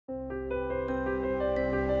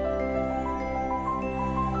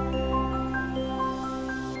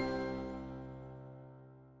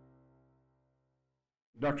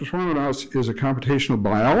Dr. Swamidass is a computational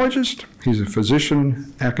biologist. He's a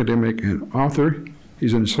physician, academic, and author.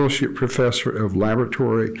 He's an associate professor of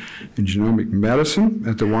laboratory and genomic medicine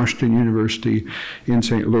at the Washington University in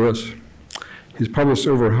St. Louis. He's published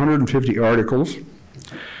over 150 articles,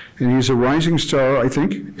 and he's a rising star, I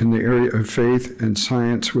think, in the area of faith and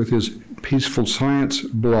science with his Peaceful Science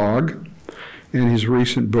blog and his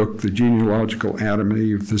recent book, The Genealogical Adam and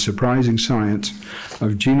Eve, The Surprising Science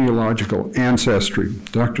of Genealogical Ancestry.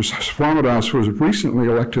 Dr. Swamidass was recently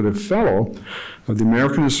elected a fellow of the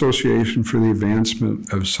American Association for the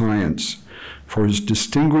Advancement of Science for his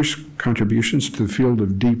distinguished contributions to the field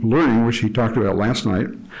of deep learning, which he talked about last night,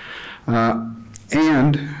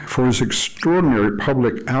 and for his extraordinary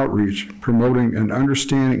public outreach promoting an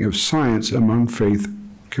understanding of science among faith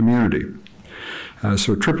community.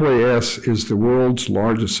 So AAAS is the world's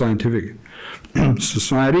largest scientific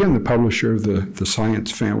society and the publisher of the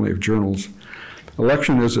science family of journals.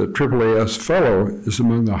 Election as a AAAS fellow is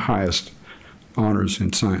among the highest honors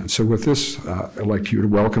in science. So with this, I'd like you to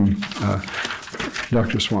welcome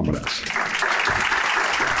Dr. Swamidass.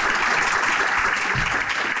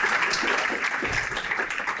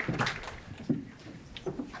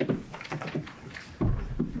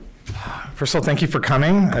 First of all, thank you for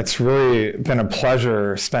coming. It's really been a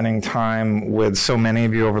pleasure spending time with so many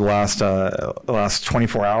of you over the last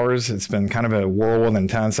 24 hours. It's been kind of a whirlwind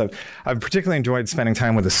intense. I've particularly enjoyed spending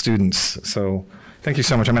time with the students. So thank you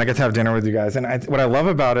so much. I mean, I get to have dinner with you guys. And what I love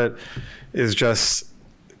about it is just,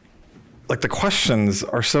 like, the questions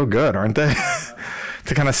are so good, aren't they?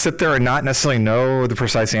 To kind of sit there and not necessarily know the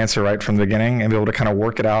precise answer right from the beginning and be able to kind of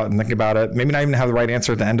work it out and think about it. Maybe not even have the right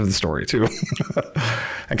answer at the end of the story, too.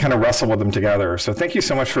 And kind of wrestle with them together. So thank you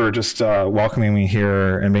so much for just welcoming me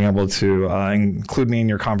here and being able to include me in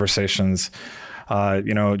your conversations,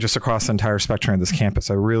 just across the entire spectrum of this campus.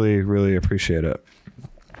 I really, really appreciate it.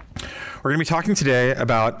 We're going to be talking today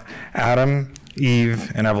about Adam,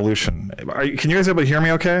 Eve, and evolution. Can you guys able to hear me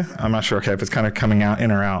okay? I'm not sure, okay, if it's kind of coming out in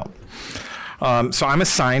or out. So I'm a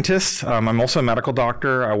scientist. I'm also a medical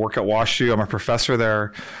doctor. I work at WashU. I'm a professor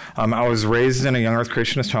there. I was raised in a young Earth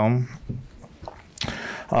creationist home.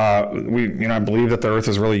 I believe that the Earth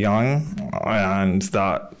is really young, and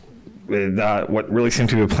that what really seemed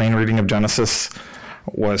to be a plain reading of Genesis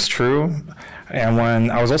was true. And when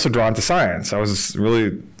I was also drawn to science, I was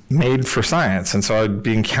really made for science. And so I'd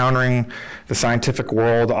be encountering the scientific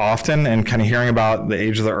world often and kind of hearing about the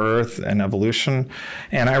age of the Earth and evolution.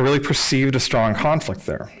 And I really perceived a strong conflict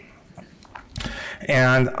there.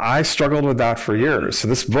 And I struggled with that for years. So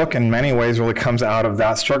this book in many ways really comes out of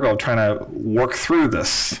that struggle of trying to work through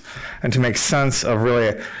this and to make sense of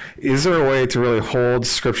really, is there a way to really hold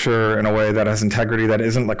Scripture in a way that has integrity, that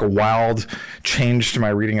isn't like a wild change to my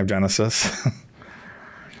reading of Genesis?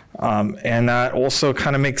 And that also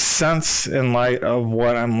kind of makes sense in light of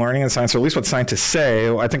what I'm learning in science, or at least what scientists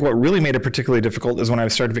say. I think what really made it particularly difficult is when I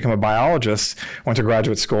started to become a biologist, went to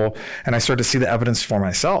graduate school, and I started to see the evidence for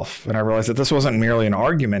myself. And I realized that this wasn't merely an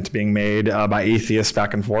argument being made by atheists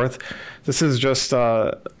back and forth. This is just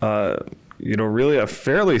really a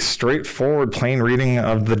fairly straightforward, plain reading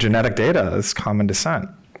of the genetic data as common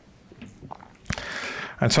descent.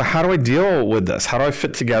 And so how do I deal with this? How do I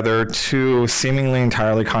fit together two seemingly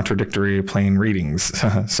entirely contradictory plain readings,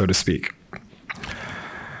 so to speak?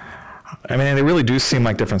 I mean, they really do seem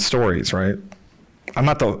like different stories, right? I'm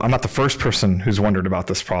not the first person who's wondered about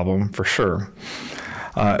this problem, for sure.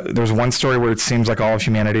 There's one story where it seems like all of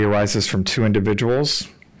humanity arises from two individuals.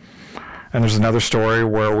 And there's another story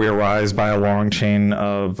where we arise by a long chain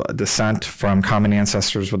of descent from common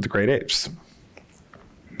ancestors with the great apes.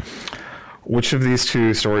 Which of these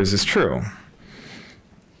two stories is true?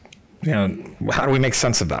 How do we make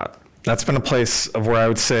sense of that? That's been a place of where I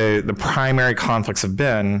would say the primary conflicts have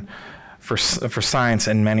been for science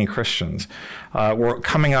and many Christians. We're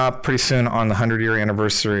coming up pretty soon on the 100-year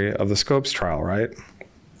anniversary of the Scopes trial, right?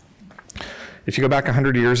 If you go back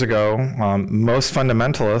 100 years ago, most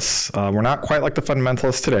fundamentalists were not quite like the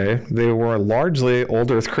fundamentalists today. They were largely old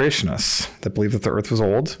Earth creationists that believed that the Earth was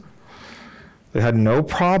old. They had no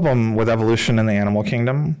problem with evolution in the animal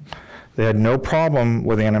kingdom. They had no problem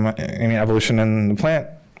with evolution in the plant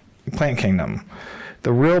kingdom.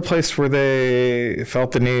 The real place where they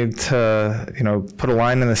felt the need to, put a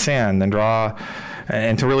line in the sand and draw,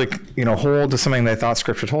 and to really, hold to something they thought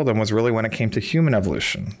Scripture told them was really when it came to human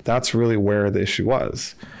evolution. That's really where the issue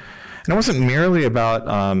was. And it wasn't merely about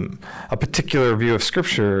a particular view of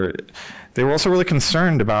Scripture. They were also really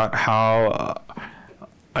concerned about how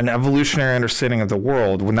an evolutionary understanding of the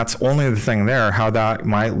world, when that's only the thing there, how that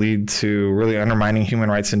might lead to really undermining human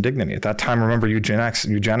rights and dignity. At that time, remember,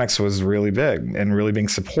 eugenics was really big and really being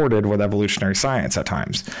supported with evolutionary science at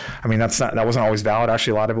times. I mean, that wasn't always valid.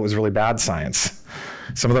 Actually, a lot of it was really bad science.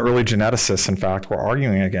 Some of the early geneticists, in fact, were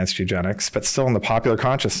arguing against eugenics, but still in the popular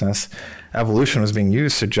consciousness, evolution was being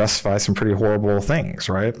used to justify some pretty horrible things,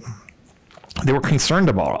 right? They were concerned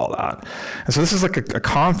about all that. And so this is like a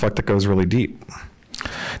conflict that goes really deep.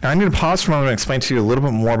 Now, I need to pause for a moment and explain to you a little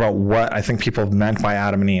bit more about what I think people have meant by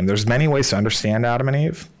Adam and Eve. There's many ways to understand Adam and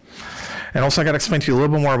Eve. And also, I got to explain to you a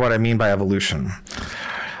little bit more about what I mean by evolution.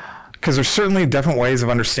 Because there's certainly different ways of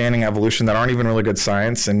understanding evolution that aren't even really good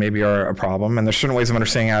science and maybe are a problem. And there's certain ways of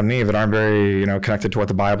understanding Adam and Eve that aren't very, connected to what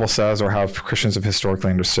the Bible says or how Christians have historically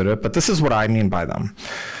understood it. But this is what I mean by them.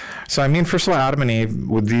 So I mean, first of all, Adam and Eve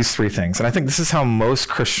with these three things. And I think this is how most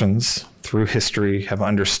Christians through history have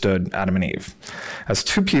understood Adam and Eve. As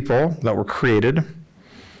two people that were created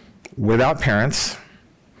without parents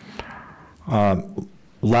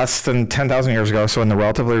less than 10,000 years ago, so in the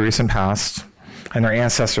relatively recent past, and they're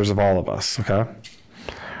ancestors of all of us, okay?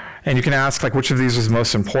 And you can ask, like, which of these is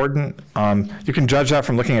most important? You can judge that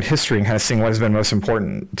from looking at history and kind of seeing what has been most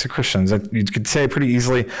important to Christians. You could say pretty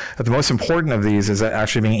easily that the most important of these is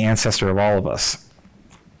actually being ancestor of all of us.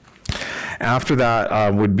 After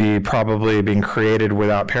that would be probably being created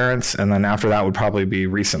without parents, and then after that would probably be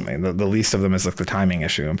recently. The least of them is like the timing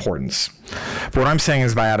issue, importance. But what I'm saying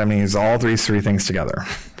is by Adam and Eve is all these three things together,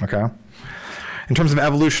 okay? In terms of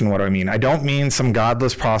evolution, what do I mean? I don't mean some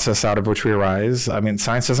godless process out of which we arise. I mean,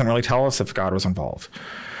 science doesn't really tell us if God was involved.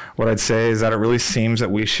 What I'd say is that it really seems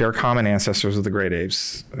that we share common ancestors with the great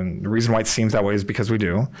apes. And the reason why it seems that way is because we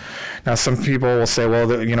do. Now, some people will say,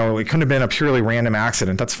 well, it couldn't have been a purely random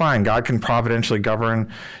accident. That's fine. God can providentially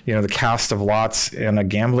govern, the cast of lots in a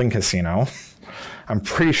gambling casino. I'm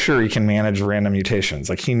pretty sure he can manage random mutations.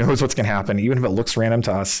 Like, he knows what's going to happen. Even if it looks random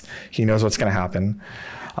to us, he knows what's going to happen.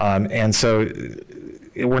 And so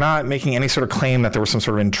we're not making any sort of claim that there was some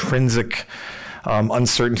sort of intrinsic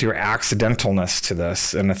uncertainty or accidentalness to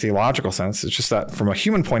this in a theological sense. It's just that from a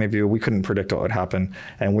human point of view, we couldn't predict what would happen,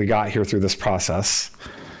 and we got here through this process.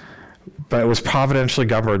 But it was providentially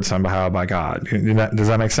governed somehow by God. Does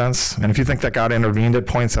that make sense? And if you think that God intervened at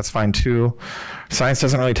points, that's fine too. Science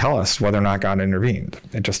doesn't really tell us whether or not God intervened.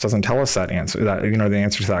 It just doesn't tell us that answer, the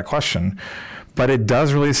answer to that question. But it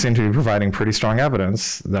does really seem to be providing pretty strong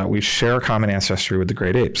evidence that we share common ancestry with the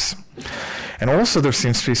great apes. And also there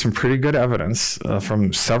seems to be some pretty good evidence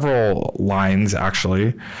from several lines,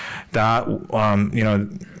 actually, that,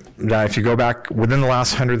 that if you go back within the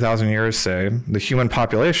last 100,000 years, say, the human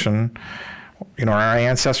population, our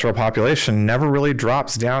ancestral population never really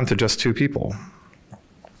drops down to just two people.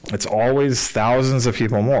 It's always thousands of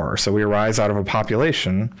people more. So we arise out of a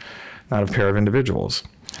population, not a pair of individuals.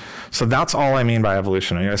 So that's all I mean by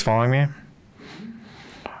evolution. Are you guys following me?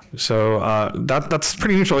 So that's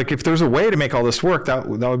pretty neutral. Like, if there's a way to make all this work, that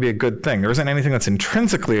would be a good thing. There isn't anything that's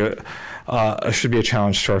intrinsically should be a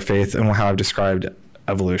challenge to our faith and how I've described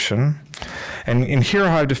evolution. And in here,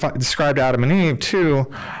 how I've described Adam and Eve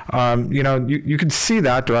too, you could see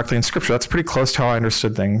that directly in Scripture. That's pretty close to how I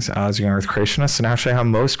understood things as a young Earth creationist, and actually how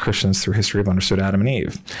most Christians through history have understood Adam and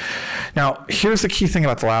Eve. Now, here's the key thing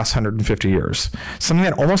about the last 150 years. Something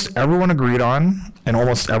that almost everyone agreed on and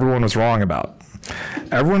almost everyone was wrong about.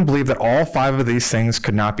 Everyone believed that all five of these things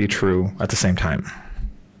could not be true at the same time.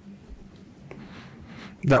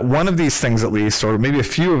 That one of these things at least, or maybe a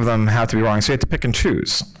few of them, have to be wrong, so you have to pick and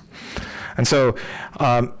choose. And so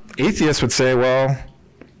atheists would say, well,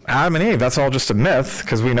 Adam and Eve, that's all just a myth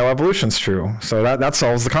because we know evolution's true. So that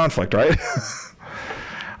solves the conflict, right?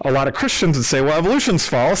 A lot of Christians would say, well, evolution's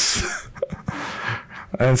false.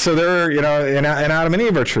 And so they're, and Adam and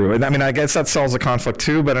Eve are true. And I mean, I guess that solves the conflict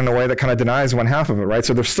too, but in a way that kind of denies one half of it, right?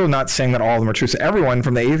 So they're still not saying that all of them are true. So everyone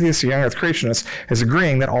from the atheist to young Earth creationists is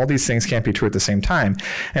agreeing that all these things can't be true at the same time.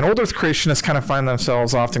 And old Earth creationists kind of find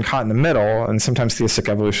themselves often caught in the middle, and sometimes theistic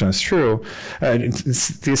evolution is true,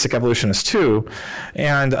 theistic evolution is too.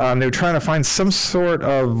 And they were trying to find some sort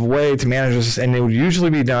of way to manage this, and it would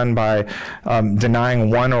usually be done by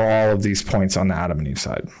denying one or all of these points on the Adam and Eve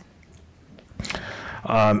side.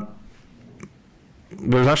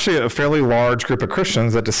 There's actually a fairly large group of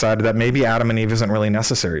Christians that decided that maybe Adam and Eve isn't really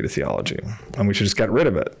necessary to theology, and we should just get rid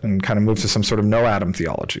of it and kind of move to some sort of no Adam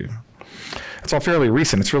theology. it's all fairly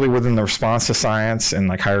recent. It's really within the response to science and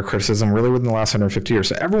like higher criticism, really within the last 150 years.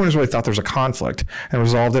 So everyone has really thought there's a conflict and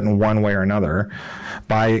resolved it in one way or another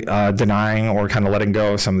by denying or kind of letting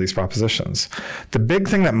go of some of these propositions. The big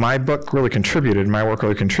thing that my book really contributed, my work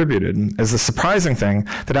really contributed, is the surprising thing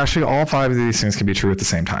that actually all 5 of these things can be true at the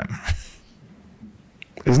same time.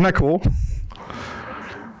 Isn't that cool?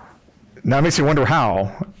 Now it makes you wonder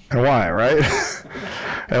how and why, right?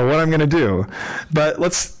 And what I'm going to do. But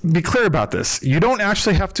let's be clear about this. You don't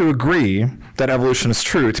actually have to agree that evolution is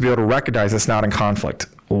true to be able to recognize it's not in conflict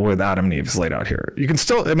with Adam and Eve is laid out here. You can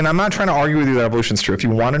still, I mean, I'm not trying to argue with you that evolution is true. If you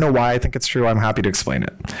want to know why I think it's true, I'm happy to explain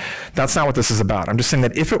it. That's not what this is about. I'm just saying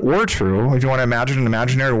that if it were true, if you want to imagine an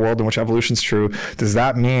imaginary world in which evolution is true, does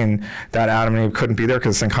that mean that Adam and Eve couldn't be there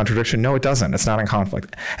because it's in contradiction? No, it doesn't. It's not in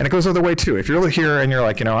conflict. And it goes the other way too. If you're here and you're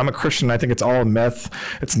like, I'm a Christian, I think it's all a myth,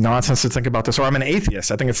 it's nonsense to think about this, or I'm an atheist,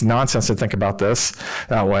 I think it's nonsense to think about this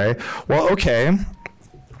that way. Well, okay.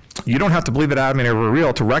 You don't have to believe that Adam and Eve were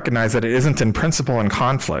real to recognize that it isn't in principle in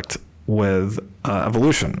conflict with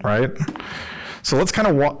evolution, right? So let's kind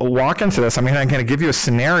of walk into this. I'm going to give you a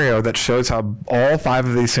scenario that shows how all 5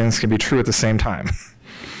 of these things can be true at the same time.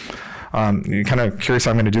 You're kind of curious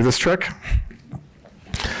how I'm going to do this trick?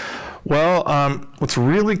 Well, what's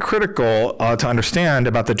really critical to understand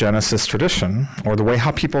about the Genesis tradition, or the way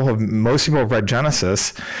how most people have read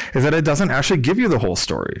Genesis, is that it doesn't actually give you the whole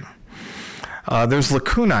story. There's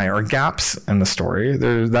lacunae, or gaps in the story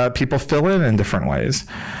that people fill in different ways.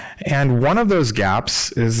 And one of those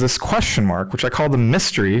gaps is this question mark, which I call the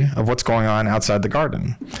mystery of what's going on outside the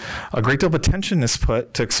garden. A great deal of attention is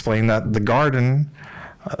put to explain that the garden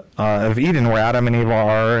of Eden, where Adam and Eve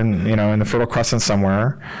are, and in the Fertile Crescent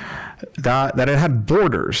somewhere, that it had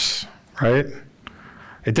borders, right?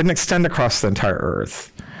 It didn't extend across the entire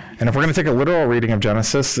earth. And if we're going to take a literal reading of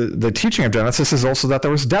Genesis, the teaching of Genesis is also that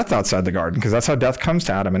there was death outside the garden, because that's how death comes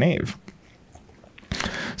to Adam and Eve.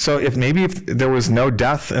 So if there was no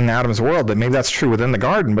death in Adam's world, then maybe that's true within the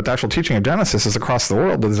garden, but the actual teaching of Genesis is across the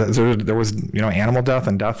world. There was animal death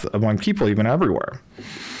and death among people even everywhere.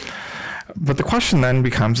 But the question then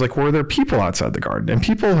becomes, like, were there people outside the garden? And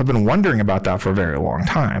people have been wondering about that for a very long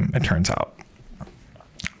time, it turns out.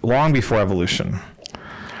 Long before evolution.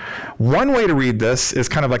 One way to read this is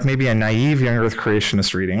kind of like maybe a naive young earth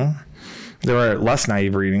creationist reading. There are less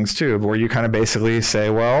naive readings too, where you kind of basically say,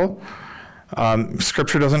 well,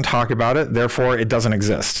 Scripture doesn't talk about it, therefore it doesn't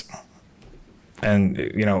exist. And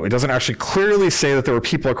it doesn't actually clearly say that there were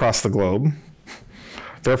people across the globe,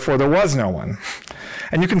 therefore there was no one.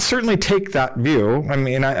 And you can certainly take that view. I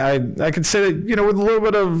mean, I could say that, with a little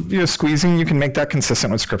bit of squeezing, you can make that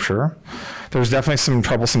consistent with Scripture. There's definitely some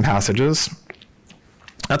troublesome passages.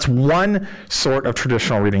 That's one sort of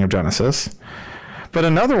traditional reading of Genesis. But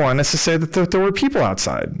another one is to say that there were people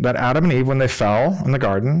outside, that Adam and Eve, when they fell in the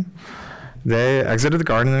garden, they exited the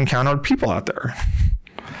garden and encountered people out there.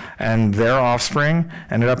 And their offspring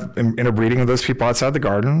ended up interbreeding with those people outside the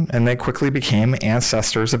garden, and they quickly became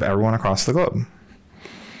ancestors of everyone across the globe.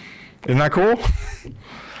 Isn't that cool?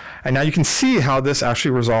 And now you can see how this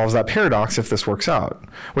actually resolves that paradox if this works out.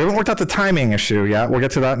 We haven't worked out the timing issue yet. We'll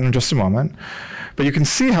get to that in just a moment. But you can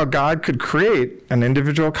see how God could create an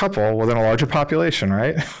individual couple within a larger population,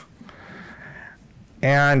 right?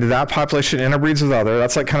 And that population interbreeds with other.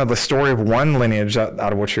 That's like kind of the story of one lineage out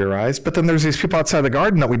of which we arise. But then there's these people outside the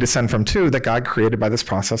garden that we descend from too, that God created by this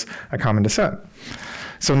process, a common descent.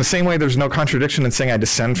 So in the same way, there's no contradiction in saying I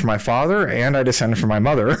descend from my father and I descend from my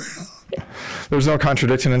mother. There's no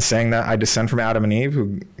contradiction in saying that I descend from Adam and Eve,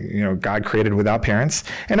 who God created without parents,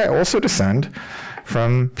 and I also descend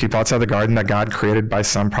from people outside the garden that God created by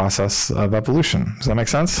some process of evolution. Does that make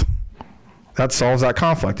sense? That solves that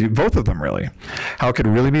conflict. Both of them, really. How it could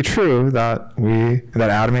really be true that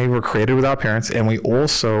Adam and Eve were created without parents, and we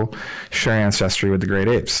also share ancestry with the great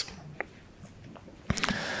apes.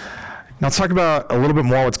 Now let's talk about a little bit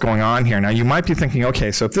more what's going on here. Now you might be thinking,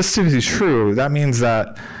 okay, so if this is true, that means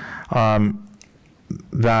that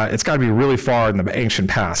that it's got to be really far in the ancient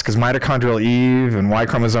past, because mitochondrial Eve and Y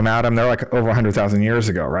chromosome Adam, they're like over 100,000 years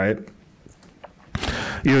ago, right?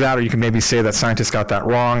 Either that, or you can maybe say that scientists got that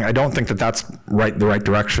wrong. I don't think that that's the right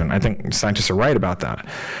direction. I think scientists are right about that.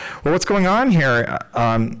 Well, what's going on here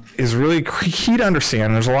is really key to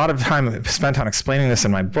understand. There's a lot of time spent on explaining this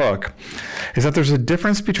in my book, is that there's a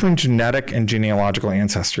difference between genetic and genealogical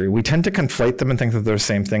ancestry. We tend to conflate them and think that they're the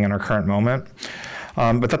same thing in our current moment.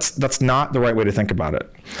 But that's not the right way to think about it.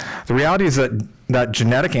 The reality is that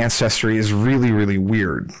genetic ancestry is really, really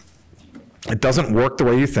weird. It doesn't work the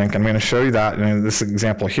way you think. I'm going to show you that in this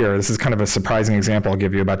example here. This is kind of a surprising example I'll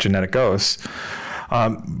give you about genetic ghosts.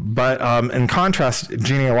 But in contrast,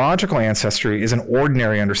 genealogical ancestry is an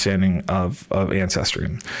ordinary understanding of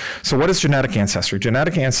ancestry. So what is genetic ancestry?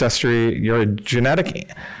 Genetic ancestry, you're a genetic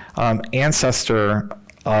ancestor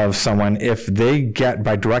of someone if they get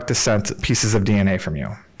by direct descent pieces of DNA from you.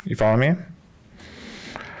 You follow me?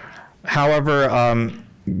 However,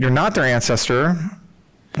 you're not their ancestor,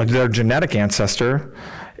 their genetic ancestor,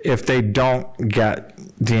 if they don't get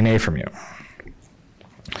DNA from you.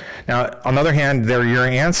 Now, on the other hand, they're your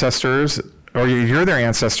ancestors, or you're their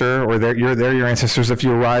ancestor, or they're your ancestors if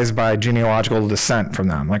you arise by genealogical descent from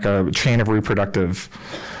them, like a chain of reproductive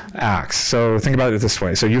acts. So think about it this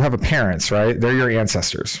way. So you have a parents, right? They're your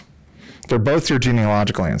ancestors. They're both your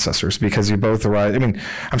genealogical ancestors because you both arise. I mean,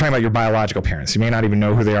 I'm talking about your biological parents. You may not even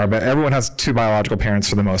know who they are, but everyone has two biological parents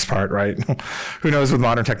for the most part, right? Who knows with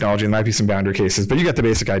modern technology, there might be some boundary cases, but you get the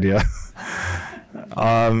basic idea.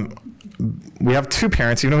 We have two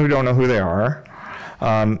parents, even though we don't know who they are.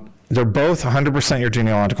 They're both 100% your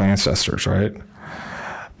genealogical ancestors, right?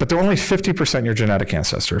 But they're only 50% your genetic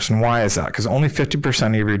ancestors. And why is that? Because only 50%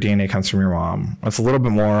 of your DNA comes from your mom. That's a little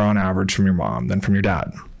bit more on average from your mom than from your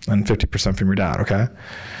dad, and 50% from your dad, okay?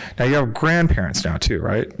 Now you have grandparents now too,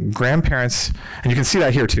 right? Grandparents, and you can see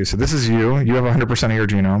that here too. So this is you have 100% of your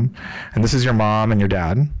genome, and this is your mom and your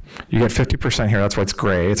dad. You get 50% here, that's why it's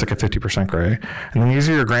gray. It's like a 50% gray. And then these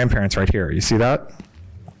are your grandparents right here. You see that?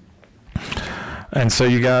 And so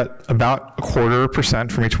you got about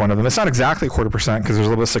 1/4% from each one of them. It's not exactly 1/4% because there's a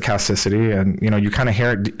little bit of stochasticity, and you kind of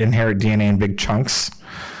inherit DNA in big chunks.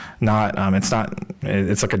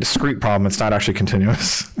 It's like a discrete problem. It's not actually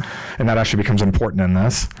continuous. And that actually becomes important in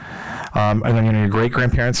this. And then your great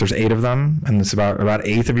grandparents, there's 8 of them, and it's about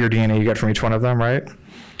 1/8 of your DNA you get from each one of them, right?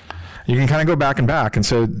 You can kind of go back and back. And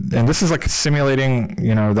this is like simulating,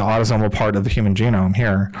 the autosomal part of the human genome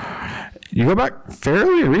here. You go back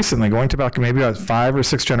fairly recently, going to back maybe about 5 or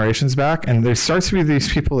 6 generations back, and there starts to be these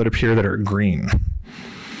people that appear that are green.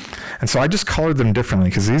 And so I just colored them differently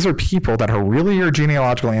because these are people that are really your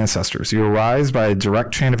genealogical ancestors. You arise by a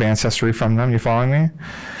direct chain of ancestry from them, you following me?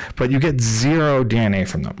 But you get 0 DNA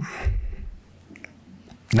from them.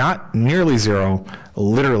 Not nearly 0,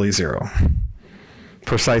 literally 0.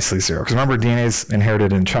 Precisely 0. Because remember, DNA is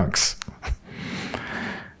inherited in chunks.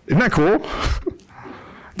 Isn't that cool?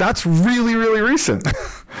 That's really, really recent.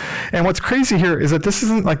 And what's crazy here is that this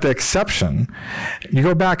isn't like the exception. You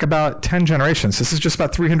go back about 10 generations. This is just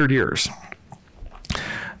about 300 years.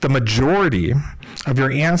 The majority of your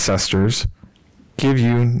ancestors give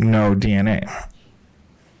you no DNA.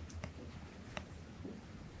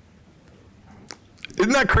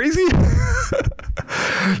 Isn't that crazy?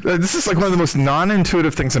 This is like one of the most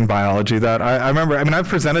non-intuitive things in biology that I remember. I mean, I've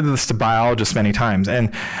presented this to biologists many times,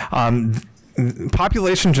 and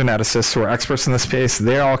population geneticists who are experts in this space,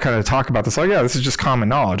 they all kind of talk about this. Oh yeah, this is just common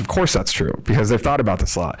knowledge. Of course that's true because they've thought about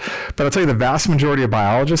this a lot. But I'll tell you, the vast majority of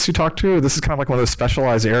biologists you talk to, this is kind of like one of those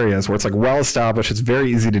specialized areas where it's like well established. It's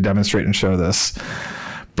very easy to demonstrate and show this.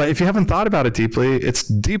 But if you haven't thought about it deeply, it's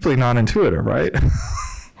deeply non-intuitive, right?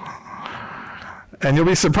 And you'll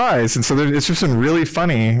be surprised. And so it's just been really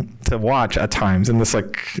funny to watch at times in this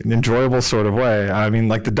like enjoyable sort of way. I mean,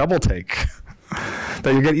 like the double take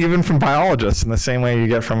that you get even from biologists in the same way you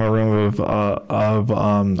get from a room of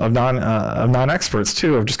non-experts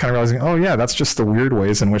too, of just kind of realizing, oh yeah, that's just the weird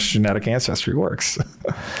ways in which genetic ancestry works.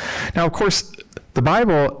 Now, of course, the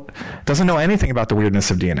Bible doesn't know anything about the weirdness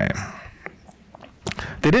of DNA.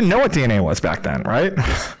 They didn't know what DNA was back then, right?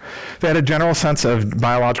 They had a general sense of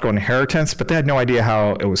biological inheritance, but they had no idea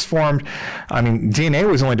how it was formed. I mean, DNA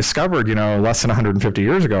was only discovered, less than 150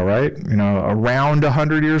 years ago, right? Around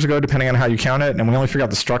 100 years ago, depending on how you count it. And we only figured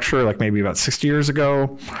out the structure like maybe about 60 years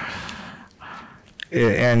ago.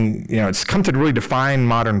 And, it's come to really define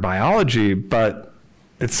modern biology, but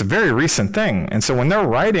it's a very recent thing. And so when they're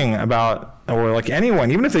writing about, or like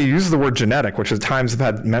anyone, even if they use the word genetic, which at times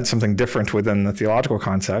have meant something different within the theological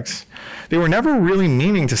context, they were never really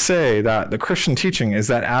meaning to say that the Christian teaching is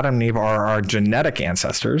that Adam and Eve are our genetic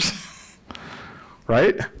ancestors,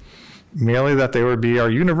 right? Merely that they would be our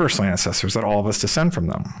universal ancestors, that all of us descend from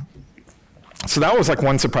them. So that was like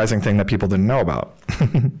one surprising thing that people didn't know about.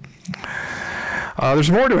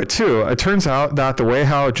 There's more to it too. It turns out that the way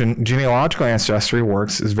how genealogical ancestry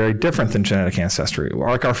works is very different than genetic ancestry.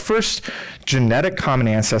 Like our first genetic common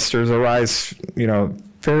ancestors arise,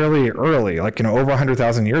 fairly early, like over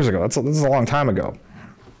 100,000 years ago. This is a long time ago.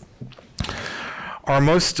 Our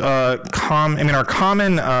most our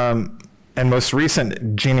common and most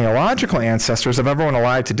recent genealogical ancestors of everyone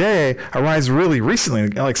alive today arise really recently.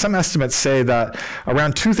 Like some estimates say that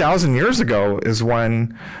around 2,000 years ago is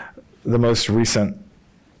when the most recent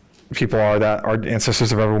people are that are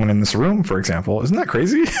ancestors of everyone in this room, for example. Isn't that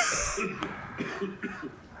crazy?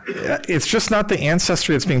 It's just not the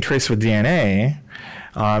ancestry that's being traced with DNA.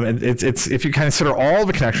 It's if you consider all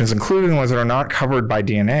the connections, including the ones that are not covered by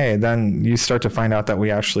DNA, then you start to find out that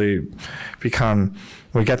we actually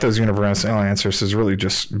we get those universal ancestors really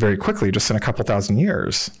just very quickly, just in a couple thousand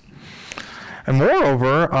years. And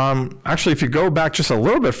moreover, actually, if you go back just a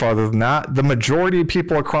little bit farther than that, the majority of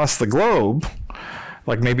people across the globe,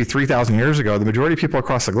 like maybe 3,000 years ago, the majority of people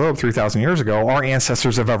across the globe 3,000 years ago are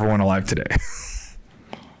ancestors of everyone alive today.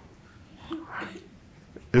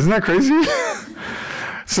 Isn't that crazy?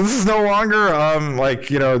 So this is no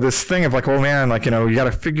longer this thing of like, oh man, you got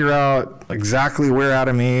to figure out exactly where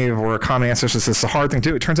Adam and Eve were common ancestors. It's a hard thing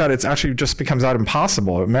to do. It turns out it's actually just becomes out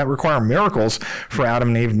impossible. It might require miracles for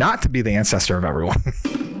Adam and Eve not to be the ancestor of everyone.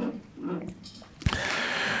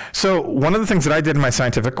 So one of the things that I did in my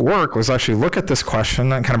scientific work was actually look at this question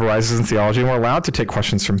that kind of arises in theology, and we're allowed to take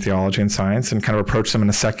questions from theology and science and kind of approach them in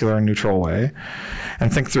a secular and neutral way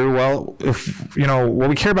and think through, well, if, what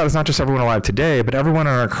we care about is not just everyone alive today, but everyone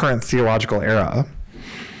in our current theological era,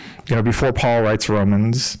 before Paul writes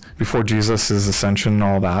Romans, before Jesus' ascension and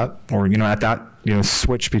all that, or, at that,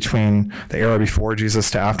 switch between the era before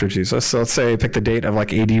Jesus to after Jesus. So let's say pick the date of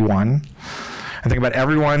like AD 1 and think about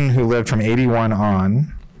everyone who lived from AD 1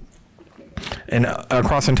 on, and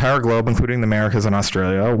across the entire globe, including the Americas and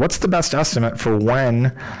Australia. What's the best estimate for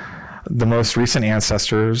when the most recent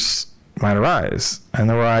ancestors might arise? And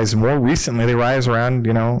they rise more recently. They rise around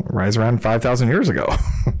 5,000 years ago.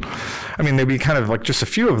 I mean, they'd be kind of like just a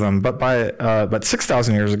few of them, but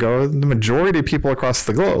 6,000 years ago, the majority of people across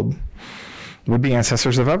the globe would be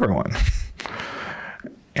ancestors of everyone.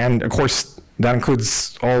 And of course, that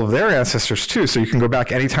includes all of their ancestors too. So you can go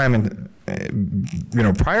back anytime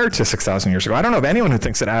prior to 6,000 years ago. I don't know of anyone who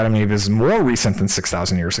thinks that Adam and Eve is more recent than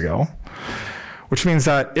 6,000 years ago, which means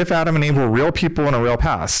that if Adam and Eve were real people in a real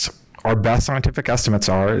past, our best scientific estimates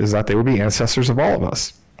is that they would be ancestors of all of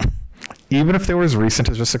us, even if they were as recent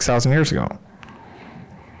as just 6,000 years ago.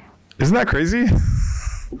 Isn't that crazy?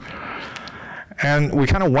 And we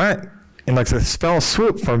kind of went in like this fell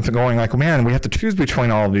swoop from going like, man, we have to choose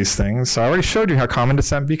between all of these things. So I already showed you how common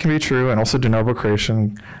descent can be true, and also de novo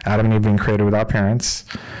creation, Adam and Eve being created without parents,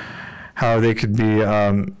 how they could be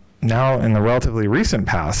now in the relatively recent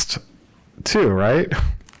past too, right?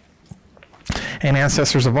 And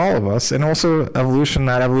ancestors of all of us, and also evolution,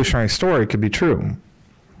 that evolutionary story could be true.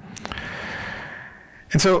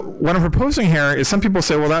 And so what I'm proposing here is some people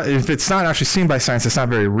say, well, if it's not actually seen by science, it's not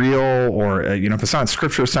very real, or if it's not in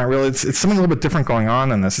scripture, it's not real. It's something a little bit different going on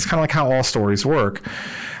than this. It's kind of like how all stories work.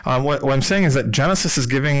 What I'm saying is that Genesis is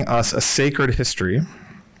giving us a sacred history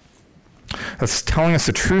that's telling us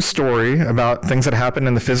a true story about things that happen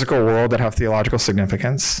in the physical world that have theological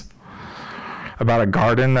significance, about a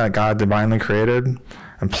garden that God divinely created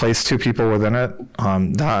and placed two people within it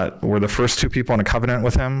that were the first two people in a covenant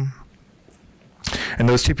with him. And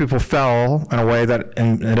those two people fell in a way that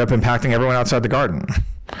ended up impacting everyone outside the garden.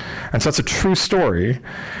 And so that's a true story.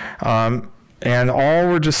 And all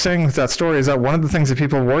we're just saying with that story is that one of the things that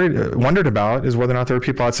people wondered about is whether or not there were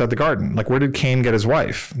people outside the garden. Like, where did Cain get his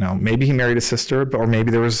wife? Now, maybe he married his sister, or maybe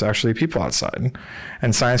there was actually people outside.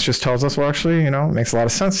 And science just tells us, well, actually, it makes a lot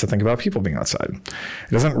of sense to think about people being outside.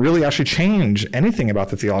 It doesn't really actually change anything about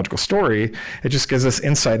the theological story. It just gives us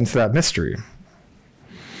insight into that mystery.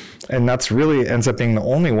 And that's really ends up being the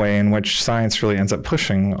only way in which science really ends up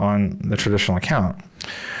pushing on the traditional account.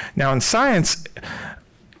 Now, in science,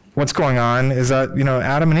 what's going on is that,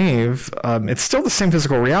 Adam and Eve, it's still the same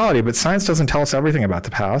physical reality, but science doesn't tell us everything about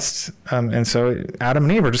the past. And so Adam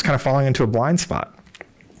and Eve are just kind of falling into a blind spot.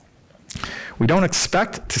 We don't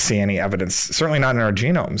expect to see any evidence, certainly not in our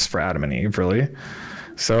genomes, for Adam and Eve, really.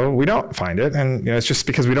 So we don't find it, and it's just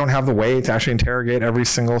because we don't have the way to actually interrogate every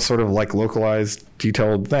single sort of like localized,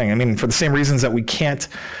 detailed thing. I mean, for the same reasons that we can't,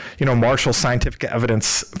 marshal scientific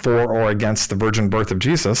evidence for or against the virgin birth of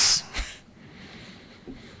Jesus,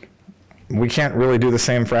 we can't really do the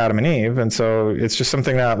same for Adam and Eve. And so it's just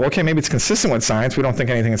something that, well, okay, maybe it's consistent with science. We don't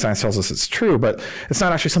think anything in science tells us it's true, but it's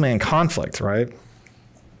not actually something in conflict, right?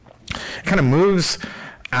 It kind of moves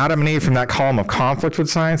Adam and Eve from that column of conflict with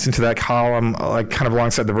science into that column, like kind of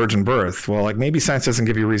alongside the virgin birth. Well, like maybe science doesn't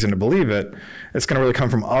give you reason to believe it. It's going to really come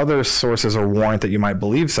from other sources or warrant that you might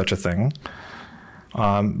believe such a thing.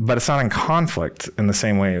 But it's not in conflict in the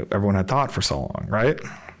same way everyone had thought for so long, right?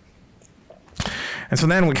 And so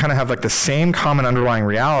then we kind of have like the same common underlying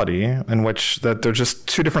reality in which that they're just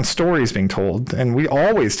two different stories being told. And we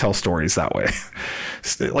always tell stories that way.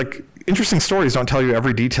 Like, interesting stories don't tell you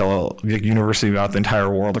every detail universally about the entire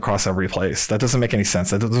world across every place. That doesn't make any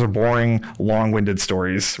sense. Those are boring, long-winded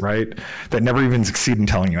stories, right? That never even succeed in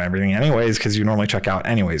telling you everything anyways, because you normally check out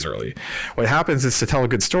anyways early. What happens is, to tell a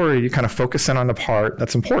good story, you kind of focus in on the part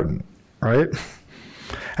that's important, right?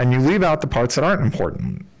 And you leave out the parts that aren't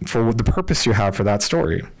important for the purpose you have for that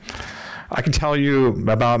story. I can tell you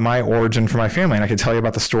about my origin for my family, and I can tell you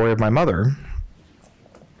about the story of my mother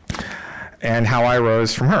and how I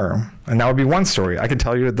rose from her. And that would be one story. I can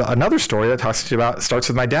tell you another story that starts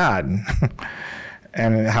with my dad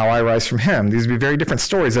and how I rise from him. These would be very different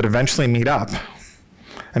stories that eventually meet up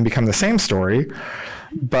and become the same story.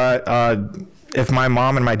 But if my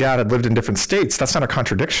mom and my dad had lived in different states, that's not a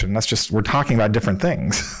contradiction. That's just, we're talking about different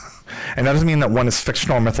things. And that doesn't mean that one is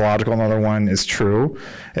fictional or mythological and the other one is true.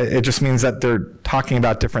 It just means that they're talking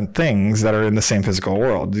about different things that are in the same physical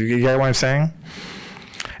world. Do you get what I'm saying?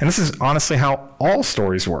 And this is honestly how all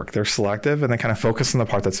stories work. They're selective and they kind of focus on the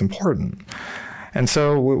part that's important. And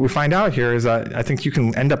so what we find out here is that I think you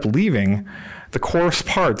can end up leaving the core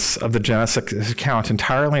parts of the Genesis account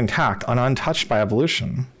entirely intact and untouched by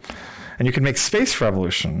evolution. And you can make space for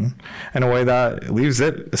evolution in a way that leaves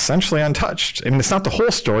it essentially untouched. I mean, it's not the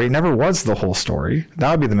whole story. It never was the whole story.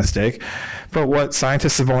 That would be the mistake. But what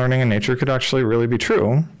scientists have been learning in nature could actually really be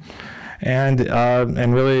true. And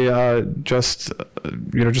really just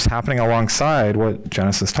happening alongside what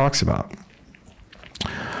Genesis talks about.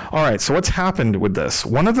 All right, so what's happened with this?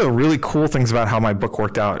 One of the really cool things about how my book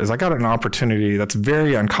worked out is I got an opportunity that's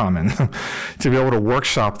very uncommon to be able to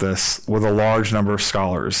workshop this with a large number of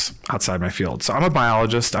scholars outside my field. So I'm a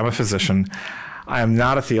biologist, I'm a physician, I am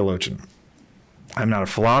not a theologian. I'm not a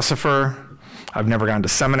philosopher, I've never gone to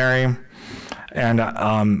seminary. And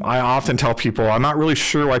I often tell people, I'm not really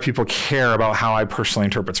sure why people care about how I personally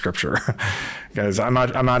interpret scripture, because I'm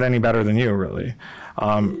not any better than you, really.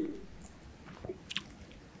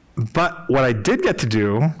 But what I did get to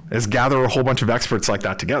do is gather a whole bunch of experts like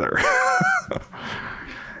that together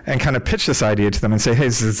and kind of pitch this idea to them and say, hey,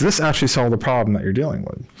 does this actually solve the problem that you're dealing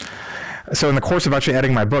with? So in the course of actually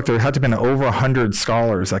editing my book, there had to have been over 100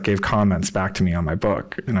 scholars that gave comments back to me on my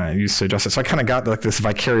book, and I used to adjust it. So I kind of got like this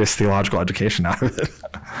vicarious theological education out of it.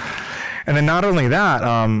 And then not only that,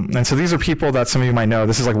 and so these are people that some of you might know.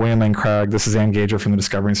 This is like William Lane Craig. This is Ann Gager from the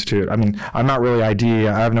Discovery Institute. I mean, I'm not really ID.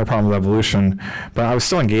 I have no problem with evolution, but I was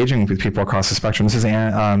still engaging with people across the spectrum. This is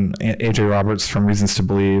A.J. Roberts from Reasons to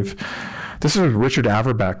Believe. This is Richard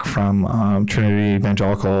Averbeck from Trinity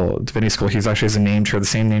Evangelical Divinity School. He's actually has a name chair, the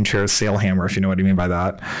same name chair as Sailhammer, if you know what I mean by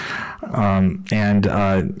that.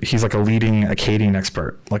 And he's like a leading Akkadian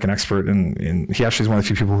expert, like an expert in he actually is one of the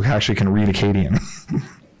few people who actually can read Akkadian.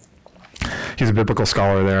 He's a biblical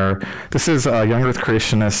scholar there. This is a young earth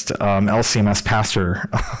creationist LCMS pastor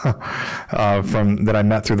that I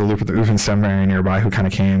met through the loop at the Uven Seminary nearby who kind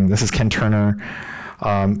of came. This is Ken Turner.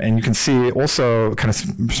 And you can see also kind of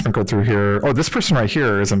sprinkled through here, oh, this person right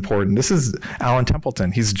here is important. This is Alan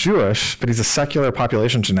Templeton. He's Jewish, but he's a secular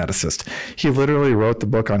population geneticist. He literally wrote the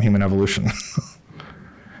book on human evolution.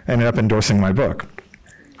 Ended up endorsing my book.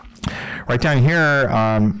 Right down here,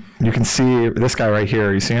 you can see this guy right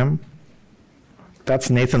here. You see him?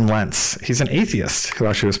 That's Nathan Lentz. He's an atheist who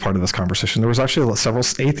actually was part of this conversation. There was actually several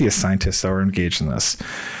atheist scientists that were engaged in this.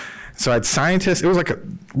 So I had scientists. It was like a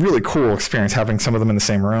really cool experience having some of them in the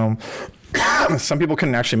same room. Some people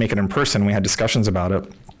couldn't actually make it in person. We had discussions about it.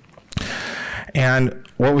 And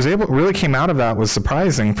what really came out of that was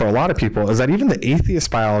surprising for a lot of people is that even the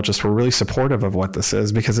atheist biologists were really supportive of what this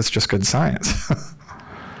is because it's just good science.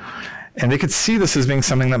 And they could see this as being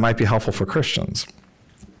something that might be helpful for Christians.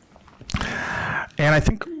 And I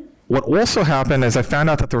think what also happened is I found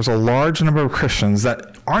out that there was a large number of Christians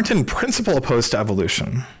that aren't in principle opposed to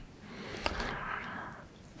evolution.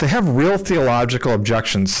 They have real theological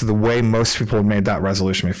objections to the way most people have made that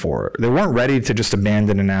resolution before. They weren't ready to just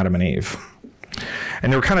abandon Adam and Eve.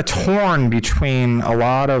 And they were kind of torn between a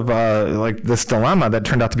lot of like this dilemma that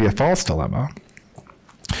turned out to be a false dilemma.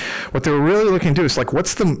 What they were really looking to do is like,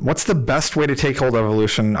 what's the best way to take hold of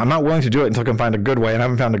evolution? I'm not willing to do it until I can find a good way, and I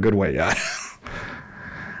haven't found a good way yet.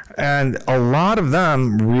 And a lot of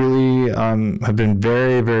them really have been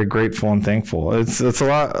very, very grateful and thankful. It's a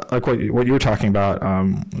lot like what you were talking about,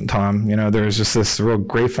 Tom. You know, there's just this real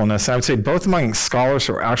gratefulness. I would say both among scholars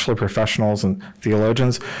who are actually professionals and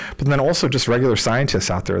theologians, but then also just regular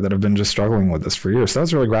scientists out there that have been just struggling with this for years. So that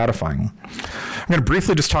was really gratifying. I'm going to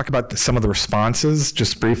briefly just talk about some of the responses,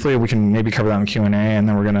 just briefly. We can maybe cover that in Q&A, and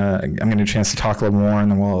then I'm going to get a chance to talk a little more,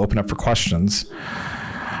 and then we'll open up for questions.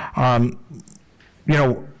 You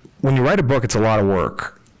know, when you write a book, it's a lot of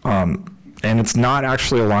work, and it's not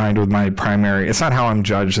actually aligned with my primary, it's not how I'm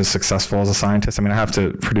judged as successful as a scientist. I mean, I have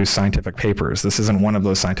to produce scientific papers. This isn't one of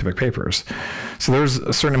those scientific papers. So there's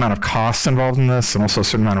a certain amount of cost involved in this, and also a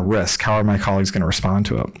certain amount of risk. How are my colleagues going to respond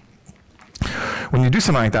to it? When you do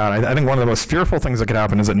something like that, I think one of the most fearful things that could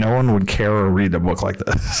happen is that no one would care or read a book like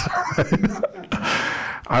this.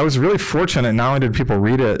 I was really fortunate. Not only did people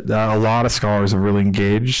read it, a lot of scholars have really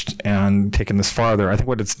engaged and taken this farther. I think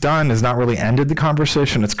what it's done is not really ended the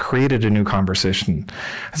conversation, it's created a new conversation.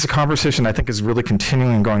 It's a conversation I think is really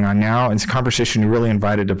continuing and going on now. It's a conversation you're really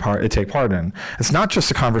invited to take part in. It's not just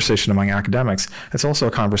a conversation among academics, it's also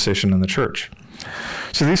a conversation in the church.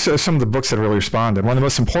 So these are some of the books that really responded. One of the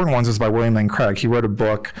most important ones is by William Lane Craig. He wrote a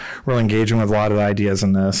book really engaging with a lot of the ideas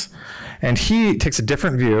in this. And he takes a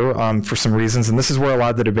different view for some reasons, and this is where a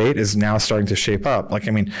lot of the debate is now starting to shape up. Like,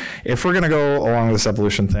 I mean, if we're going to go along with this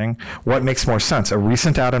evolution thing, what makes more sense? A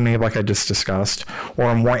recent Adam and Eve, like I just discussed,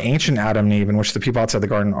 or a more ancient Adam and Eve in which the people outside the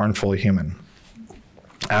garden aren't fully human?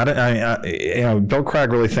 Bill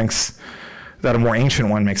Craig really thinks that a more ancient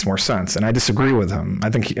one makes more sense, and I disagree with him.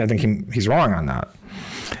 I think he's wrong on that.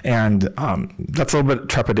 And that's a little bit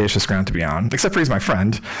trepidatious ground to be on, except for he's my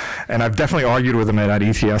friend, and I've definitely argued with him at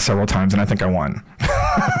ETS several times, and I think I won.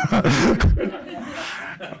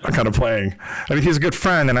 I'm kind of playing. I mean, he's a good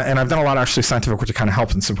friend, and I've done a lot of actually scientific work to kind of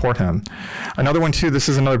help and support him. Another one too, this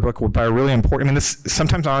is another book by a really important, I mean, this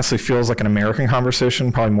sometimes honestly feels like an American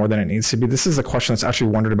conversation, probably more than it needs to be. This is a question that's actually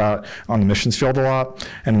wondered about on the missions field a lot,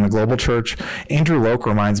 and in the global church. Andrew Loke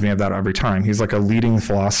reminds me of that every time. He's like a leading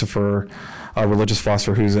philosopher, a religious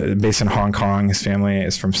philosopher who's based in Hong Kong. His family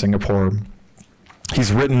is from Singapore.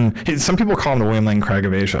 He's written, some people call him the William Lane Craig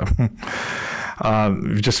of Asia.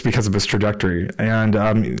 Just because of his trajectory. And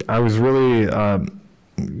I was really,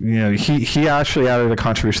 he actually added a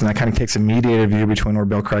contribution that kind of takes a mediated view between where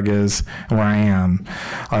Bill Craig is and where I am.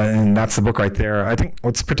 And that's the book right there. I think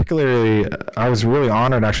what's particularly, I was really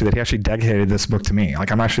honored actually that he actually dedicated this book to me.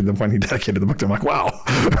 Like, I'm actually the one he dedicated the book to. I'm like, wow,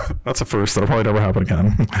 that's a first. That'll probably never happen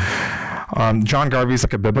again. John Garvey's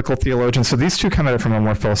like a biblical theologian. So these two come at it from a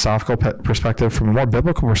more philosophical perspective. From a more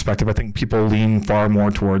biblical perspective, I think people lean far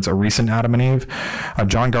more towards a recent Adam and Eve.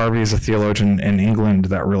 John Garvey is a theologian in England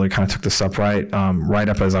that really kind of took this up right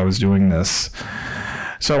up as I was doing this.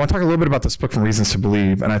 So I want to talk a little bit about this book from Reasons to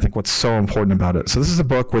Believe, and I think what's so important about it. So this is a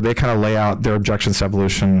book where they kind of lay out their objections to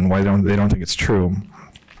evolution and why they don't think it's true.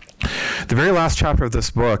 The very last chapter of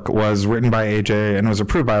this book was written by AJ and was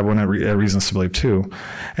approved by everyone at Reasons to Believe too.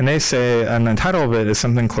 And they say, and the title of it is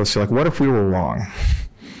something close to like, what if we were wrong?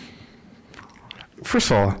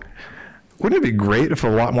 First of all, wouldn't it be great if a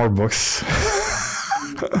lot more books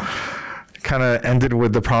kind of ended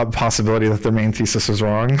with the possibility that their main thesis was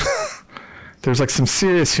wrong? There's like some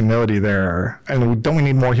serious humility there. And don't we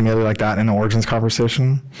need more humility like that in the origins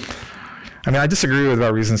conversation? I mean, I disagree with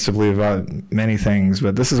about Reasons to Believe about many things,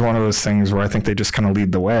 but this is one of those things where I think they just kind of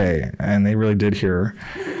lead the way, and they really did here.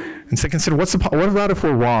 And so consider, what about if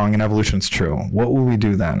we're wrong and evolution's true? What will we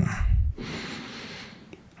do then?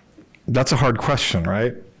 That's a hard question,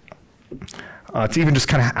 right? To even just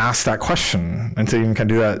kind of ask that question and to even kind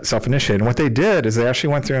of do that self-initiated. And what they did is they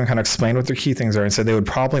actually went through and kind of explained what their key things are and said they would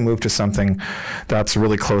probably move to something that's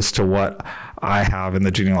really close to what I have in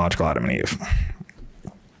the genealogical Adam and Eve.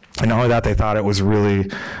 And not only that, they thought it was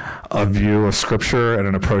really a view of Scripture and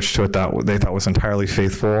an approach to it that they thought was entirely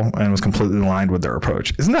faithful and was completely aligned with their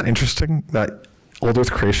approach. Isn't that interesting that old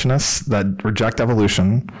earth creationists that reject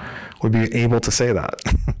evolution would be able to say that?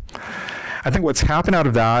 I think what's happened out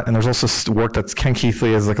of that, and there's also work that Ken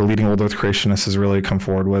Keithley as like a leading old earth creationist has really come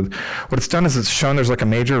forward with, what it's done is it's shown there's like a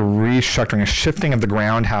major restructuring, a shifting of the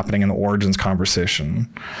ground happening in the origins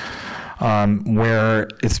conversation. Where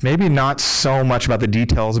it's maybe not so much about the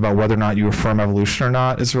details about whether or not you affirm evolution or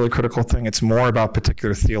not is a really critical thing. It's more about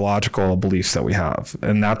particular theological beliefs that we have.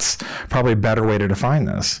 And that's probably a better way to define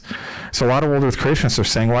this. So a lot of old earth creationists are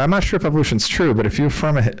saying, well, I'm not sure if evolution's true, but if you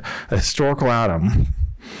affirm a historical Adam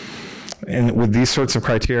and with these sorts of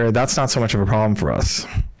criteria, that's not so much of a problem for us.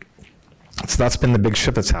 It's So that's been the big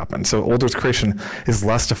shift that's happened. So old Earth creation is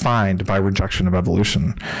less defined by rejection of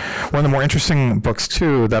evolution. One of the more interesting books,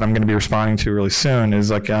 too, that I'm going to be responding to really soon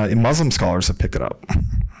is like Muslim scholars have picked it up.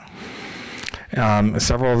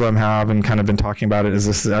 Several of them have and kind of been talking about it as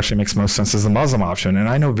this actually makes most sense as the Muslim option. And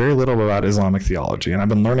I know very little about Islamic theology, and I've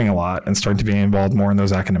been learning a lot and starting to be involved more in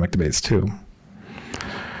those academic debates too.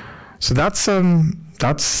 So that's kind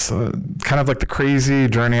of like the crazy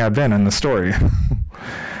journey I've been in the story.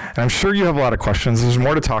 And I'm sure you have a lot of questions. There's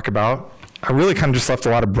more to talk about. I really kind of just left a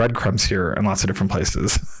lot of breadcrumbs here in lots of different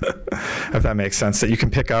places, if that makes sense, that you can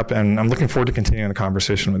pick up. And I'm looking forward to continuing the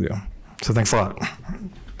conversation with you. So thanks a lot.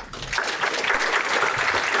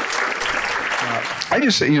 I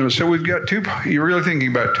just say, so we've got you're really thinking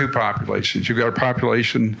about two populations. You've got a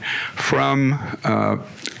population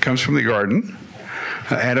comes from the garden,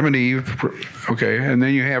 Adam and Eve, okay, and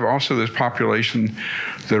then you have also this population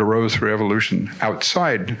that arose through evolution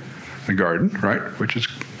outside the garden, right, which is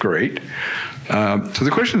great. So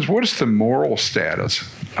the question is, what is the moral status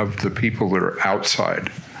of the people that are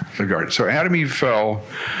outside the garden? So Adam and Eve fell,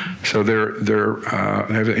 so they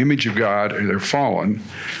have the image of God, or they're fallen.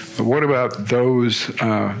 But what about those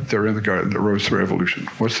that are in the garden that rose through evolution?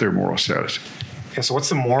 What's their moral status? Okay, so what's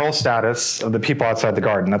the moral status of the people outside the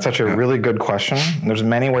garden? That's actually a really good question. There's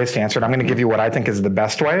many ways to answer it. I'm going to give you what I think is the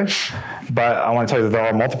best way, but I want to tell you that there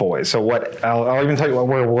are multiple ways. So I'll even tell you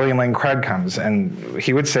where William Lane Craig comes, and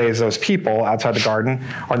he would say is those people outside the garden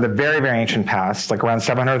are in the very, very ancient past, like around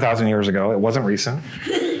 700,000 years ago. It wasn't recent,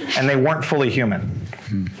 and they weren't fully human.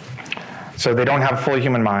 So they don't have fully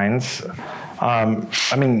human minds.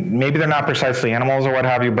 I mean, maybe they're not precisely animals or what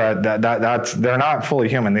have you, but they're not fully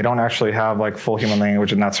human. They don't actually have like full human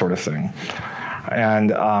language and that sort of thing.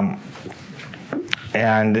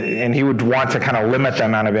 And he would want to kind of limit the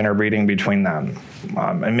amount of interbreeding between them.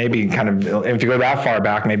 And maybe kind of, if you go that far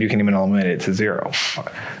back, maybe you can even eliminate it to zero.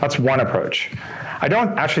 That's one approach. I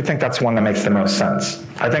don't actually think that's one that makes the most sense.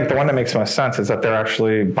 I think the one that makes the most sense is that they're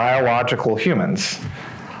actually biological humans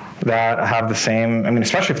that have the same, I mean,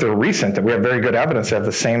 especially if they're recent, that we have very good evidence they have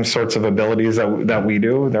the same sorts of abilities that we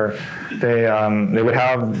do. They would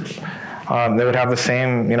have the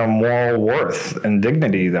same, moral worth and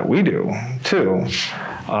dignity that we do too.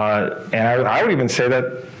 And I would even say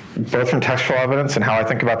that both from textual evidence and how I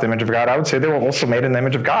think about the image of God, I would say they were also made in the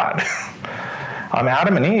image of God.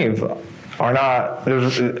 Adam and Eve are not,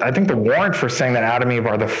 I think the warrant for saying that Adam and Eve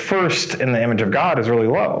are the first in the image of God is really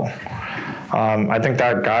low. I think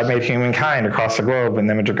that God made humankind across the globe in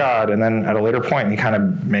the image of God, and then at a later point, he kind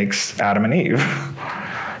of makes Adam and Eve,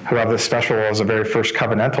 who have this special role as the very first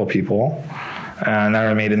covenantal people, and they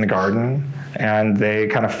were made in the garden, and they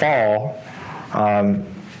kind of fall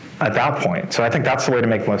at that point. So I think that's the way to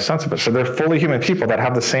make the most sense of it. So they're fully human people that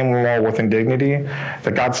have the same moral worth and dignity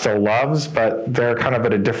that God still loves, but they're kind of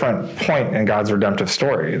at a different point in God's redemptive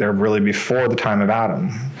story. They're really before the time of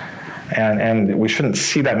Adam. And we shouldn't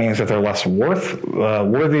see that means that they're less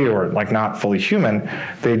worthy or like not fully human.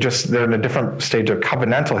 They're in a different stage of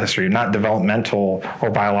covenantal history, not developmental or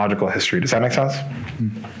biological history. Does that make sense?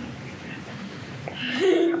 Mm-hmm.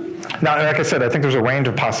 Now, like I said, I think there's a range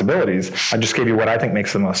of possibilities. I just gave you what I think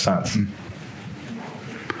makes the most sense.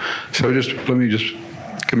 So let me just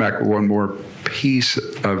come back with one more piece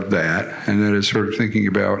of that, and that is sort of thinking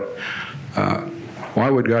about why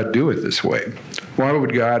would God do it this way? Why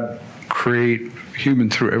would God create human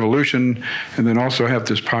through evolution and then also have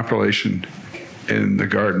this population in the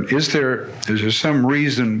garden? Is there some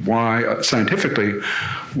reason why, scientifically,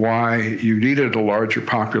 why you needed a larger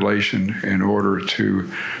population in order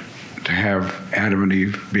to have Adam and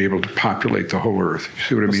Eve be able to populate the whole earth? You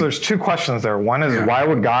see what I mean? So there's two questions there. One is why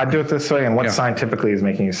would God do it this way, and what scientifically is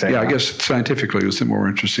making you say that? I guess scientifically is the more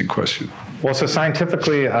interesting question. Well, so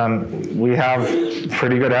scientifically, we have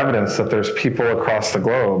pretty good evidence that there's people across the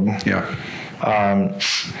globe.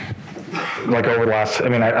 Like over the last, I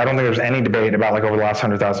don't think there's any debate about like over the last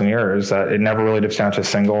 100,000 years that it never really dips down to a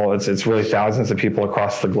single. It's really thousands of people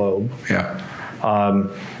across the globe.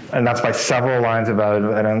 And that's by several lines of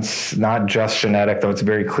evidence, not just genetic, though it's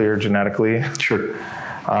very clear genetically. Sure. You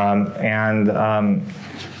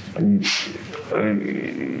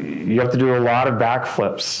have to do a lot of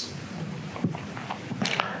backflips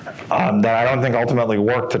that I don't think ultimately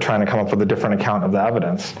work to trying to come up with a different account of the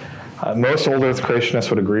evidence. Most old Earth creationists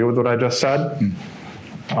would agree with what I just said.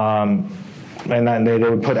 And then they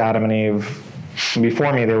would put Adam and Eve,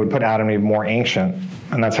 before me, they would put Adam and Eve more ancient,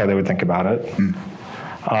 and that's how they would think about it.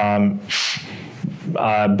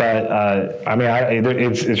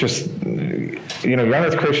 It's just, young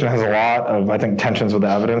earth creation has a lot of, I think, tensions with the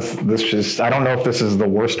evidence. I don't know if this is the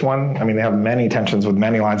worst one. I mean, they have many tensions with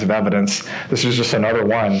many lines of evidence. This is just another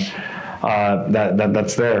one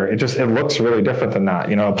that's there. It looks really different than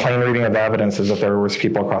that. A plain reading of the evidence is that there was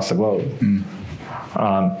people across the globe.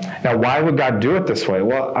 Now, why would God do it this way?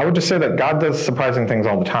 Well, I would just say that God does surprising things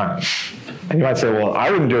all the time. And you might say, well,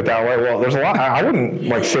 I wouldn't do it that way. Well, there's a lot. I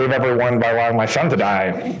wouldn't save everyone by allowing my son to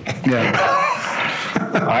die. Yeah.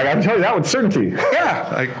 I can tell you that with certainty.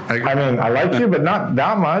 Yeah. I mean, I like you, but not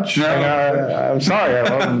that much. No. And, I'm sorry. I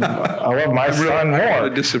love my son more. I'm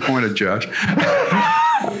really disappointed, Josh.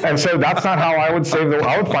 And so that's not how I would save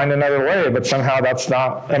I would find another way, but somehow that's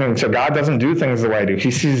not, so God doesn't do things the way I do.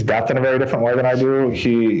 He sees death in a very different way than I do.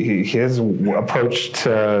 His approach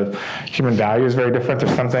to human value is very different.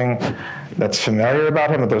 There's something that's familiar about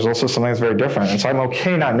him, but there's also something that's very different. And so I'm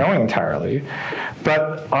okay not knowing entirely.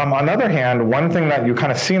 But on the other hand, one thing that you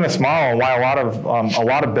kind of see in this model, and why a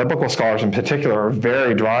lot of biblical scholars in particular are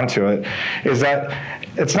very drawn to it, is that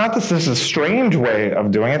it's not that this is a strange way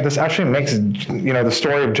of doing it. This actually makes, the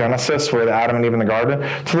story of Genesis, where Adam and Eve in the garden,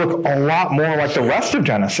 to look a lot more like the rest of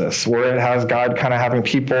Genesis, where it has God kind of having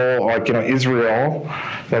people like, Israel,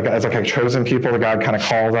 as like a chosen people that God kind of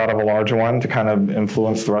calls out of a larger one to kind of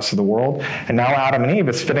influence the rest of the world. And now Adam and Eve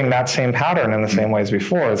is fitting that same pattern in the same way as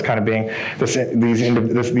before, as kind of being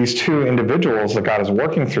these two individuals that God is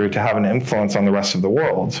working through to have an influence on the rest of the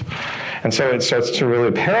world. And so it starts to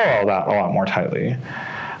really parallel that a lot more tightly.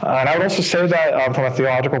 And I would also say that from a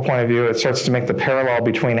theological point of view, it starts to make the parallel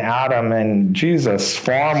between Adam and Jesus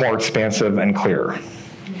far more expansive and clear.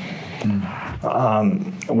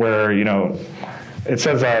 Where, it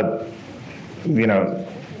says that,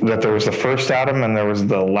 that there was the first Adam and there was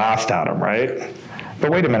the last Adam, right?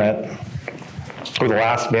 But wait a minute. Or the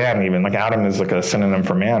last man even. Like Adam is like a synonym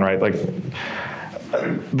for man, right? Like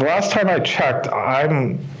the last time I checked,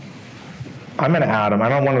 I'm an Adam.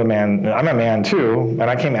 I'm a man too, and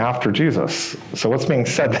I came after Jesus. So what's being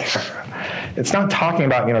said there? It's not talking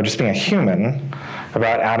about, just being a human,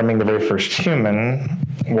 about Adam being the very first human,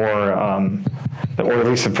 or at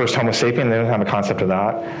least the first Homo sapien. They don't have a concept of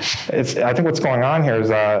that. I think what's going on here is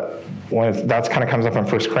that when that kind of comes up in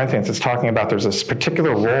 1 Corinthians, it's talking about there's this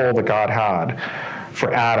particular role that God had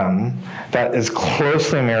for Adam that is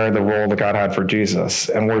closely mirrored the role that God had for Jesus.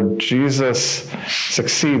 And where Jesus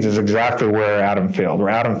succeeds is exactly where Adam failed. Where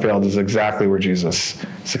Adam failed is exactly where Jesus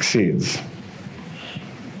succeeds.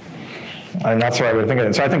 And that's what I would think of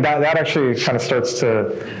it. So I think that actually kind of starts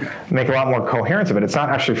to make a lot more coherence of it. It's not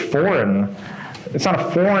actually foreign. It's not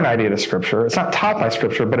a foreign idea to Scripture. It's not taught by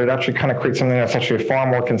Scripture, but it actually kind of creates something that's actually a far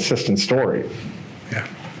more consistent story. Yeah.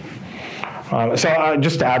 So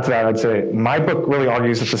just to add to that, I'd say my book really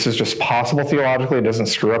argues that this is just possible theologically. It doesn't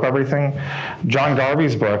screw up everything. John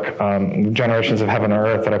Garvey's book, Generations of Heaven and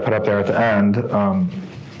Earth, that I put up there at the end,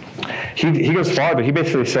 he goes farther. He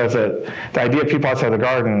basically says that the idea of people outside the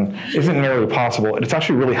garden isn't merely possible. It's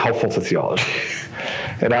actually really helpful to theology.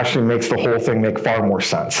 It actually makes the whole thing make far more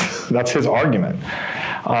sense. That's his argument,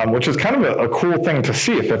 which is kind of a cool thing to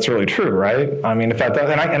see if that's really true, right? I mean, if that does,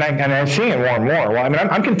 and I'm seeing it more and more. Well, I mean,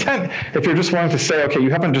 I'm content if you're just willing to say, okay,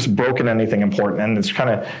 you haven't just broken anything important, and it's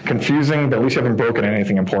kind of confusing, but at least you haven't broken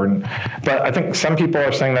anything important. But I think some people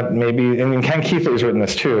are saying that maybe, and Ken Keithley's written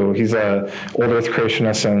this too. He's a old Earth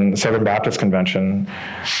creationist in the Southern Baptist Convention,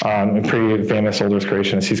 a pretty famous old Earth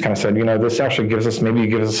creationist. He's kind of said, this actually gives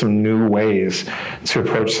us some new ways to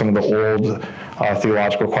approach some of the old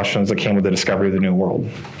theological questions that came with the discovery of the New World.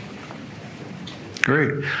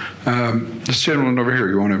 Great. This gentleman over here,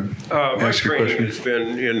 you want to ask a question? My training has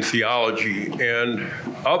been in theology, and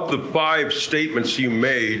of the 5 statements you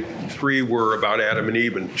made, 3 were about Adam and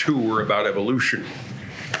Eve, and 2 were about evolution.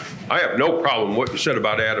 I have no problem with what you said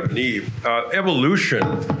about Adam and Eve. Evolution,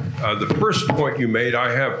 the first point you made,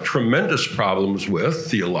 I have tremendous problems with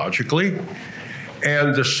theologically.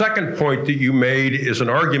 And the second point that you made is an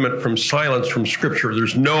argument from silence from Scripture.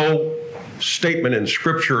 There's no statement in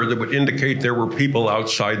Scripture that would indicate there were people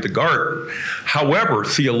outside the garden. However,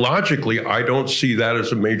 theologically, I don't see that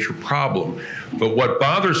as a major problem. But what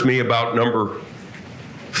bothers me about number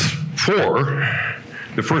 4,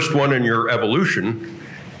 the first one in your evolution,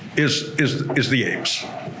 is the apes.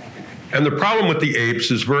 And the problem with the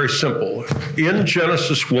apes is very simple. In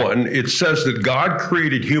Genesis 1, it says that God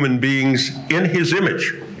created human beings in his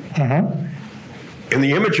image. In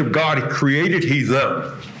the image of God, created he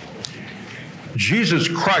them. Jesus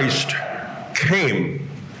Christ came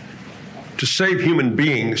to save human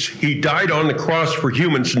beings. He died on the cross for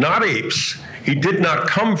humans, not apes. He did not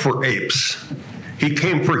come for apes. He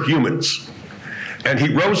came for humans. And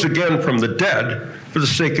he rose again from the dead for the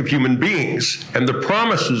sake of human beings. And the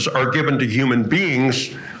promises are given to human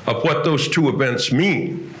beings of what those two events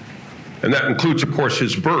mean. And that includes, of course,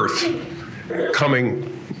 his birth,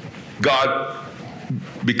 God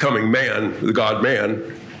becoming man, the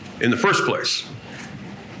God-man, in the first place.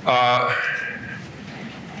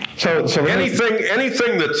 So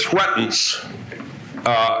anything that threatens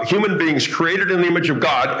human beings created in the image of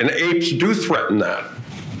God, and apes do threaten that,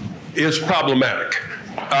 is problematic.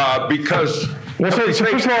 Because so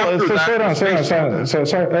first of all,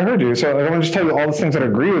 so I heard you. So I want to just tell you all the things that I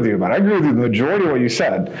agree with you about. I agree with you the majority of what you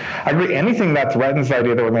said. I agree anything that threatens the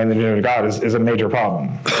idea that we're made in the image of God is a major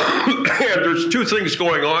problem. And there's two things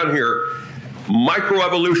going on here: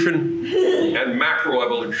 microevolution and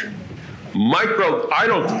macroevolution.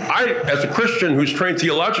 As a Christian who's trained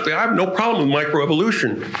theologically, I have no problem with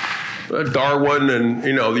microevolution. Darwin and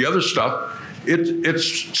the other stuff,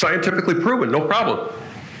 it's scientifically proven, no problem.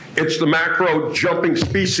 It's the macro jumping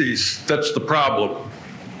species that's the problem.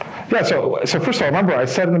 Yeah, so first of all, remember I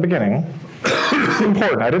said in the beginning, it's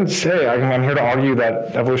important. I didn't say I'm here to argue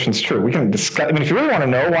that evolution's true. We can discuss. I mean, if you really want to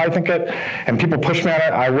know why I think it, and people push me on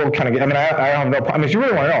it, I will kind of get. I mean, I have no problem. I mean, if you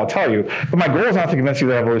really want to know, I'll tell you. But my goal is not to convince you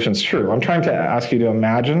that evolution's true. I'm trying to ask you to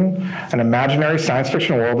imagine an imaginary science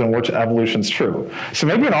fiction world in which evolution's true. So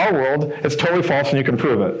maybe in our world, it's totally false and you can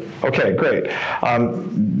prove it. Okay, great.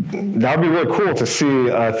 That would be really cool to see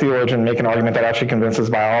a theologian make an argument that actually convinces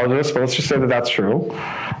biologists. But let's just say that that's true.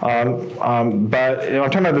 But I'm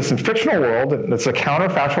talking about this in fictional world. It's a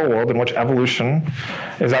counterfactual world in which evolution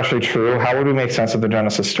is actually true. How would we make sense of the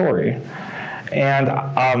Genesis story? And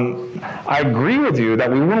I agree with you that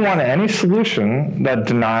we wouldn't want any solution that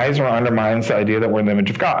denies or undermines the idea that we're in the image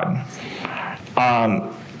of God.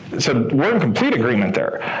 So we're in complete agreement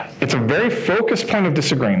there. It's a very focused point of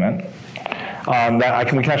disagreement.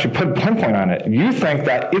 That we can actually pinpoint on it. You think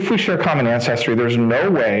that if we share common ancestry, there's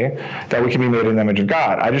no way that we can be made in the image of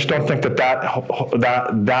God. I just don't think that holds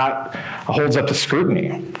up to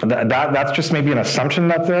scrutiny. That's just maybe an assumption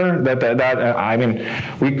God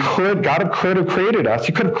could have created us.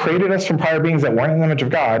 He could have created us from prior beings that weren't in the image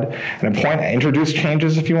of God, and introduced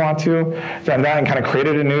changes if you want to, and kind of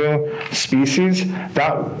created a new species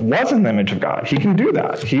that was in the image of God. He can do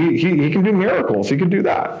that. He can do miracles. He can do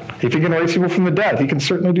that. If he can raise people from the dead, he can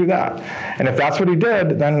certainly do that. And if that's what he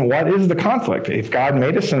did, then what is the conflict? If God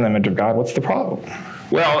made us in the image of God, what's the problem?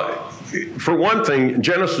 Well, for one thing,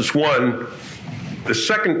 Genesis 1, the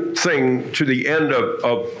second thing to the end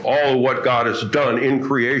of all of what God has done in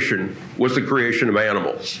creation was the creation of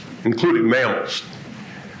animals, including mammals.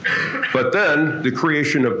 But then the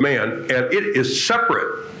creation of man, and it is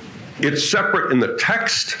separate. It's separate in the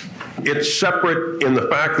text. It's separate in the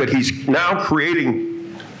fact that he's now creating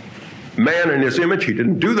man in his image. He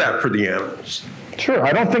didn't do that for the animals. Sure.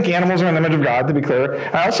 I don't think animals are in the image of God, to be clear.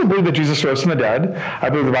 I also believe that Jesus rose from the dead. I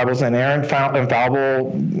believe the Bible is an inerrant,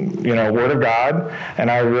 infallible, Word of God.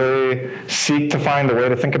 And I really seek to find a way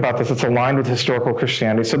to think about this that's aligned with historical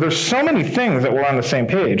Christianity. So there's so many things that we're on the same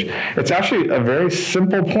page. It's actually a very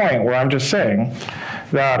simple point where I'm just saying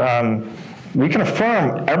that we can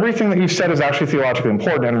affirm everything that you've said is actually theologically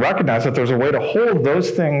important and recognize that there's a way to hold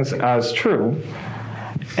those things as true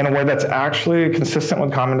in a way that's actually consistent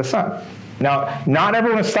with common descent. Now, not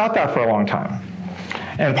everyone has thought that for a long time.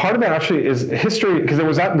 And part of that actually is history, because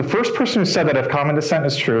the first person who said that if common descent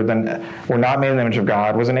is true, then we're not made in the image of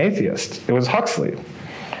God was an atheist. It was Huxley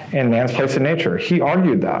in Man's Place in Nature. He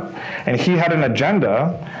argued that. And he had an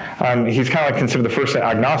agenda. He's kind of considered the first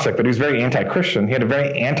agnostic, but he was very anti-Christian. He had a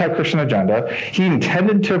very anti-Christian agenda. He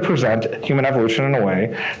intended to present human evolution in a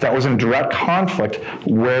way that was in direct conflict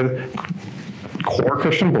with core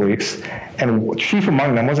Christian beliefs, and chief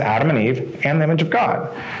among them was Adam and Eve and the image of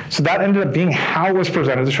God. So that ended up being how it was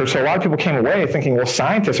presented to the church. So a lot of people came away thinking, well,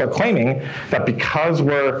 scientists are claiming that because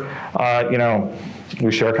we're,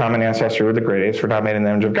 we share a common ancestry with the great apes, we're not made in the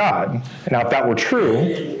image of God. Now, if that were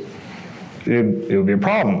true, it would be a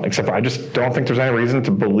problem, except I just don't think there's any reason to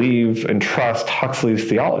believe and trust Huxley's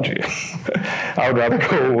theology. I would rather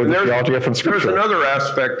go with the theology from Scripture. There's another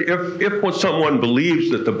aspect. If someone believes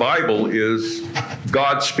that the Bible is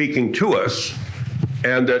God speaking to us,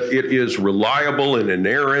 and that it is reliable and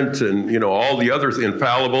inerrant and all the other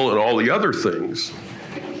infallible and all the other things,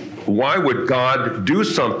 why would God do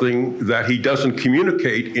something that he doesn't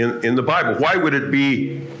communicate in the Bible? Why would it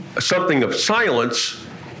be something of silence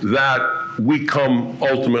that we come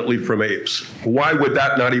ultimately from apes? Why would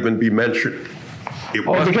that not even be mentioned?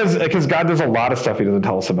 Because God does a lot of stuff he doesn't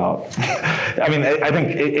tell us about. I mean, I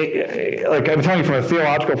think, like I'm telling you from a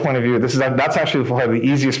theological point of view, that's actually probably the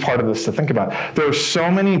easiest part of this to think about. There are so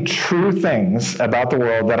many true things about the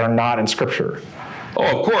world that are not in Scripture.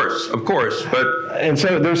 Oh, of course, but and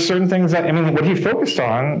so there's certain things that, I mean, what he focused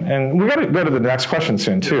on, and we got to go to the next question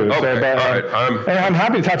soon too. Okay, so, but, all right. and I'm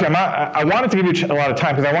happy to talk to you. I wanted to give you a lot of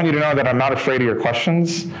time because I want you to know that I'm not afraid of your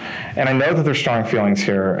questions, and I know that there's strong feelings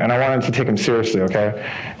here, and I wanted to take them seriously, okay?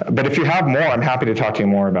 But if you have more, I'm happy to talk to you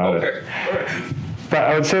more about it. all right. But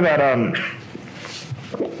I would say that,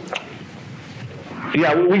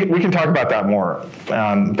 yeah, we can talk about that more.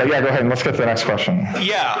 But yeah, go ahead and let's get to the next question.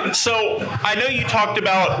 Yeah, so I know you talked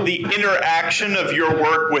about the interaction of your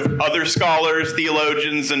work with other scholars,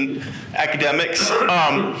 theologians, and academics.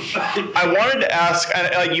 I wanted to ask,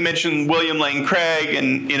 like you mentioned William Lane Craig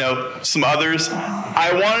and some others.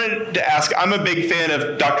 I wanted to ask, I'm a big fan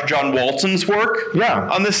of Dr. John Walton's work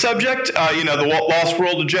on this subject. The Lost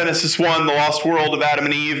World of Genesis 1, the Lost World of Adam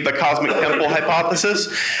and Eve, the Cosmic Temple Hypothesis.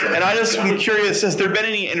 And I just am curious, has there been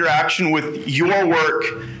any interaction with your work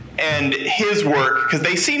and his work? Because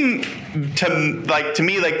they seem to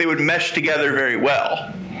me like they would mesh together very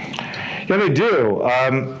well. Yeah, they do.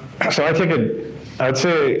 So I'd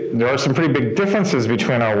say there are some pretty big differences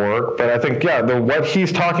between our work, but I think, what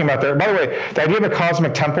he's talking about there, by the way, the idea of a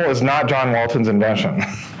cosmic temple is not John Walton's invention.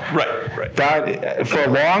 Right. That, for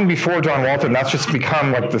long before John Walton, that's just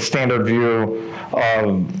become like the standard view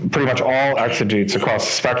of pretty much all exegetes across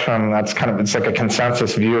the spectrum. It's like a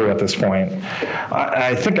consensus view at this point.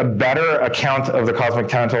 I think a better account of the cosmic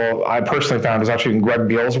temple I personally found is actually in Greg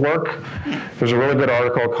Beale's work. There's a really good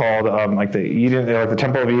article called the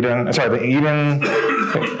Temple of Eden,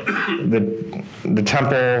 the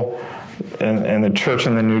Temple and the Church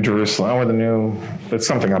in the New Jerusalem, it's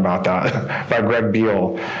something about that, by Greg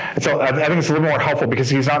Beale. I think it's a little more helpful because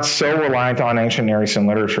he's not so reliant on ancient Near Eastern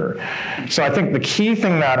literature. So I think the key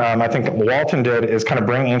thing that I think Walton did is kind of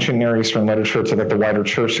bring ancient Near Eastern literature to the wider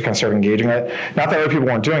church to kind of start engaging it. Not that other people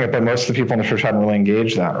weren't doing it, but most of the people in the church hadn't really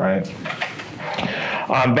engaged that, right?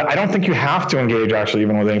 But I don't think you have to engage actually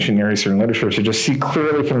even with ancient Near Eastern literature to just see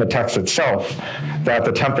clearly from the text itself that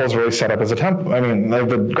the temple is really set up as a temple. I mean,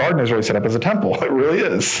 the garden is really set up as a temple. It really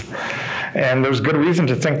is. And there's good reason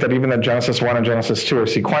to think that even that Genesis 1 and Genesis 2 are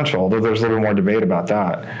sequential, though there's a little more debate about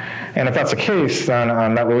that. And if that's the case, then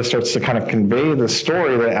that really starts to kind of convey the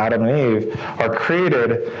story that Adam and Eve are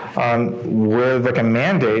created with like a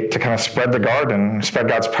mandate to kind of spread the garden, spread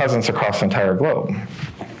God's presence across the entire globe.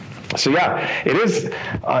 So it is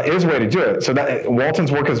a way to do it. So that Walton's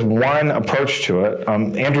work is one approach to it.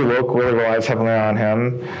 Andrew Loke really relies heavily on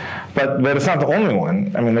him, but it's not the only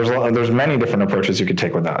one. I mean, there's many different approaches you could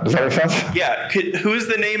take with that. Does that make sense? Yeah. Who's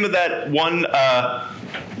the name of that one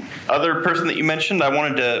other person that you mentioned? I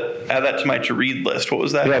wanted to add that to my to-read list. What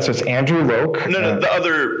was that? Yeah, so it's Andrew Loke. No, the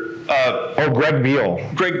other... Greg Beale.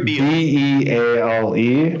 Greg Beale.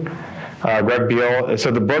 Beale. Greg Beale. So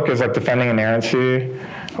the book is like Defending Inerrancy,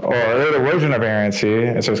 or the erosion of inerrancy,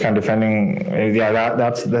 and so it's kind of defending.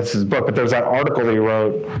 That's his book. But there's that article that he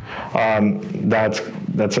wrote.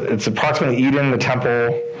 It's approximately Eden, the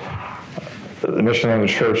temple, the mission of the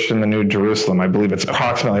church in the New Jerusalem. I believe it's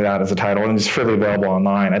approximately that as the title, and it's freely available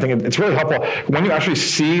online. I think it's really helpful when you actually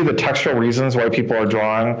see the textual reasons why people are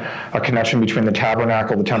drawing a connection between the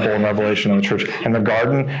tabernacle, the temple, and Revelation, and the church, and the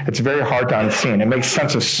garden. It's very hard to unseen. It makes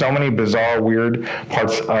sense of so many bizarre, weird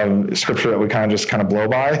parts of Scripture that we kind of blow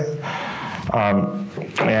by.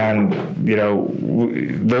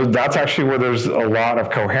 That's actually where there's a lot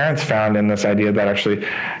of coherence found in this idea that actually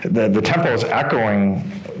the temple is echoing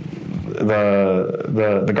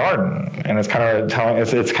the garden, and it's kind of telling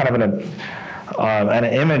it's kind of an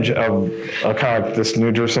image of kind of like this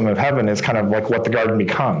New Jerusalem of heaven is kind of like what the garden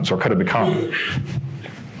becomes or could have become.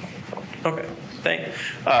 Okay, thanks.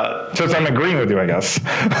 So I'm agreeing with you, I guess.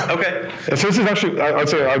 Okay. So this is actually, I would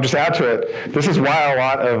say, I'll just add to it, this is why a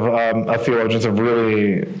lot of theologians have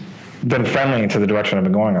really been friendly to the direction I've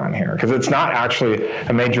been going on here, because it's not actually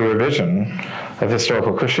a major revision of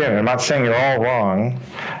historical Christianity. I'm not saying you're all wrong,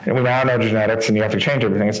 and we now know genetics and you have to change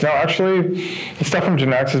everything. It's no, actually, the stuff from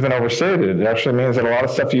genetics has been overstated. It actually means that a lot of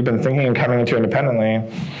stuff you've been thinking and coming into independently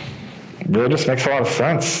really just makes a lot of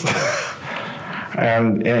sense.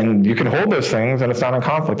 And you can hold those things, and it's not in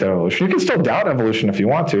conflict with evolution. You can still doubt evolution if you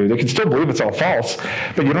want to. You can still believe it's all false,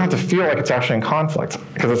 but you don't have to feel like it's actually in conflict,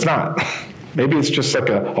 because it's not. Maybe it's just like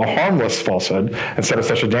a harmless falsehood instead of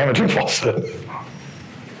such a damaging falsehood.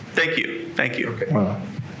 Thank you. Okay.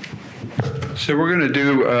 So we're going to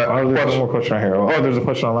do there's one more question right here. Oh, there's a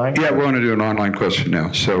question online? Yeah, we're going to do an online question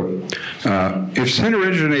now. So if sin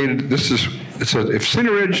originated, if sin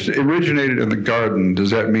originated in the garden, does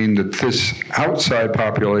that mean that this outside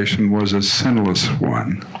population was a sinless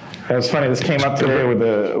one? It was funny, this came up today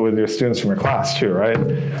with your students from your class too, right?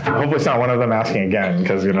 Hopefully it's not one of them asking again,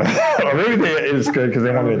 because, or maybe it is good because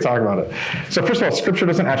they want me to talk about it. So first of all, Scripture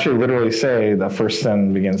doesn't actually literally say that first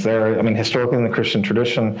sin begins there. I mean, historically in the Christian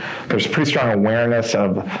tradition, there's pretty strong awareness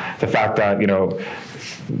of the fact that,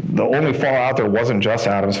 the only fall out there wasn't just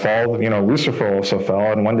Adam's fall. Lucifer also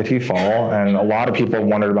fell, and when did he fall? And a lot of people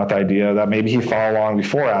wondered about the idea that maybe he fell along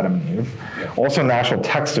before Adam and Eve. Also in the actual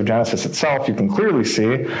text of Genesis itself, you can clearly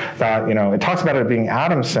see that, it talks about it being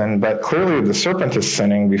Adam's sin, but clearly the serpent is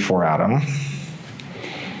sinning before Adam.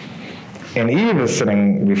 And Eve is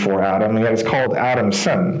sinning before Adam, and yet it's called Adam's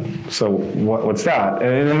sin. So what's that?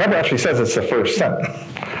 And it never actually says it's the first sin.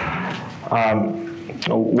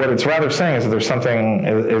 What it's rather saying is that there's something,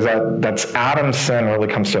 that's Adam's sin really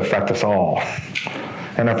comes to affect us all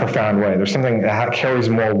in a profound way. There's something that carries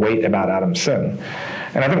more weight about Adam's sin.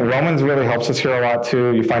 And I think Romans really helps us here a lot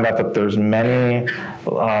too. You find out that there's many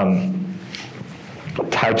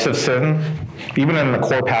types of sin. Even in the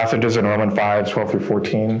core passages in Romans 5, 12 through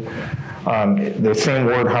 14, the same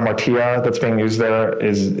word hamartia that's being used there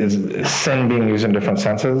is sin being used in different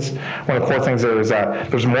senses. One of the core things there is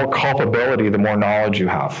that there's more culpability the more knowledge you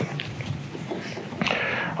have.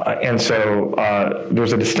 And so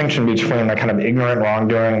there's a distinction between that kind of ignorant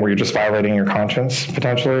wrongdoing where you're just violating your conscience,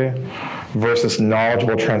 potentially, versus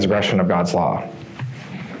knowledgeable transgression of God's law.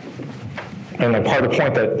 And part of the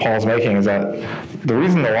point that Paul's making is that the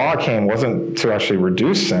reason the law came wasn't to actually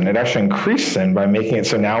reduce sin, it actually increased sin by making it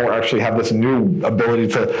so now we actually have this new ability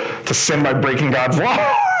to sin by breaking God's law.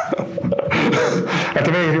 And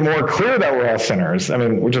to make it more clear that we're all sinners,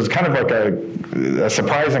 which is kind of like a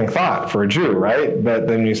surprising thought for a Jew, right? But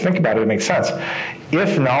then when you think about it, it makes sense.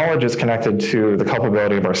 If knowledge is connected to the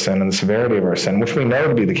culpability of our sin and the severity of our sin, which we know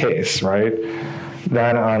to be the case, right?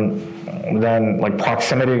 Then like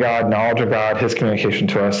proximity to God, knowledge of God, his communication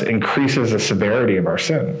to us increases the severity of our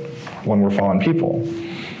sin when we're fallen people.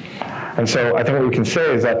 And so I think what we can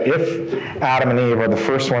say is that if Adam and Eve are the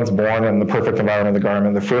first ones born in the perfect environment of the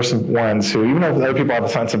garden, the first ones who, even though other people have a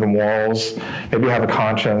sense of morals, maybe have a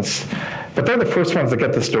conscience, but they're the first ones that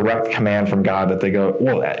get this direct command from God that they go,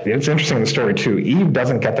 well, it's interesting in the story too. Eve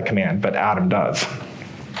doesn't get the command, but Adam does.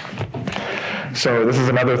 So this is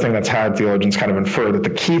another thing that's had theologians kind of infer that the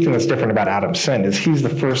key thing that's different about Adam's sin is he's the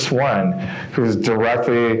first one who's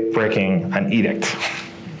directly breaking an edict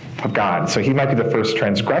of God. So he might be the first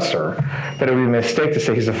transgressor, but it would be a mistake to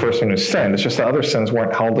say he's the first one who sinned. It's just that other sins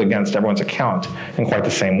weren't held against everyone's account in quite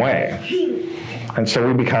the same way. And so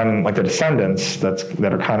we become like the descendants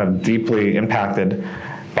that are kind of deeply impacted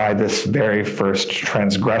by this very first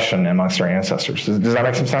transgression amongst our ancestors. Does that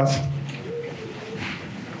make some sense?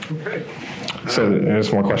 Okay. So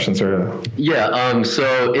there's more questions there. Yeah,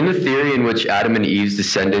 so in the theory in which Adam and Eve's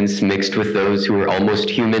descendants mixed with those who were almost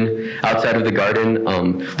human outside of the garden,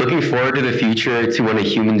 looking forward to the future to when a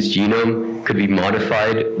human's genome could be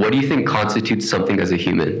modified, what do you think constitutes something as a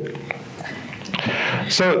human?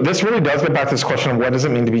 So this really does get back to this question of what does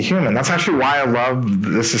it mean to be human? That's actually why I love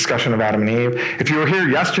this discussion of Adam and Eve. If you were here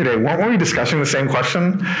yesterday, weren't we discussing the same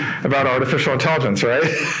question about artificial intelligence, right?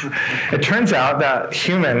 It turns out that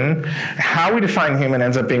how we define human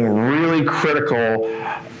ends up being really critical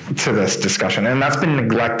to this discussion, and that's been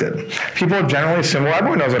neglected. People have generally assumed, well,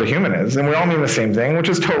 everyone knows what a human is, and we all mean the same thing, which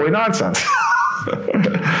is totally nonsense.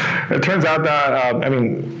 It turns out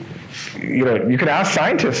that, you could ask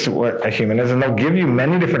scientists what a human is, and they'll give you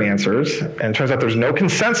many different answers. And it turns out there's no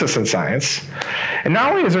consensus in science. And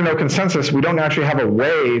not only is there no consensus, we don't actually have a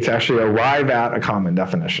way to actually arrive at a common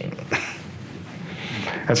definition.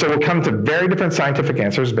 And so we'll come to very different scientific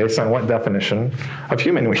answers based on what definition of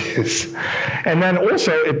human we use. And then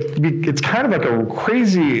also, it's kind of like a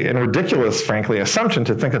crazy and ridiculous, frankly, assumption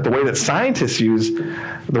to think that the way that scientists use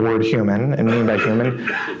the word human and mean by human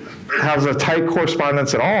has a tight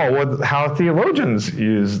correspondence at all with how theologians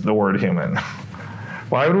use the word human.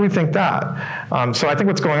 Why would we think that? So I think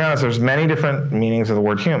what's going on is there's many different meanings of the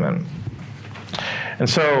word human. And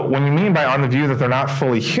so when you mean by on the view that they're not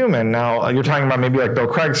fully human, now you're talking about maybe like Bill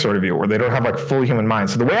Craig's sort of view, where they don't have like fully human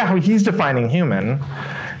minds. So the way how he's defining human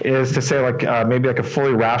is to say like maybe like a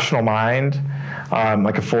fully rational mind,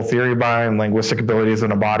 like a full theory mind, linguistic abilities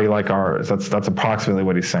in a body like ours. That's approximately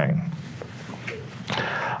what he's saying.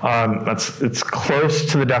 It's close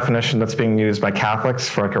to the definition that's being used by Catholics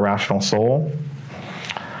for like a rational soul.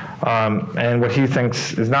 And what he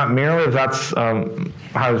thinks is not merely that's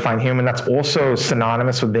how to define human, that's also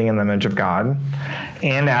synonymous with being in the image of God.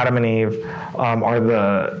 And Adam and Eve are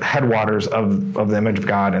the headwaters of the image of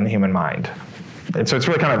God in the human mind. And so it's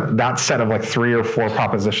really kind of that set of like 3 or 4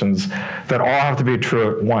 propositions that all have to be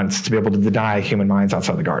true at once to be able to deny human minds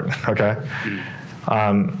outside the garden, okay?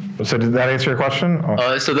 So did that answer your question?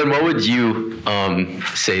 So then what would you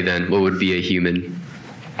say then? What would be a human?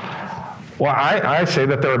 Well, I say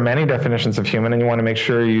that there are many definitions of human, and you want to make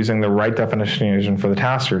sure you're using the right definition you're using for the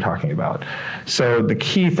task you're talking about. So the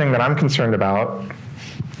key thing that I'm concerned about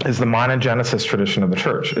is the monogenesis tradition of the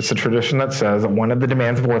church. It's a tradition that says that one of the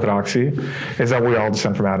demands of orthodoxy is that we all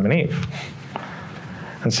descend from Adam and Eve.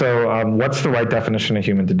 And so what's the right definition of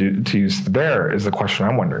human to use there is the question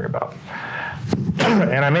I'm wondering about.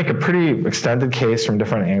 And I make a pretty extended case from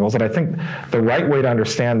different angles that I think the right way to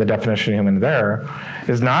understand the definition of human there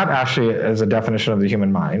is not actually as a definition of the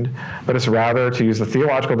human mind, but it's rather to use the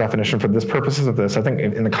theological definition for this purposes of this. I think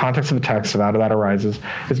in the context of the text, out of that arises,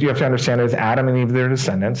 is you have to understand it as Adam and Eve, their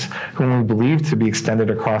descendants, whom we believe to be extended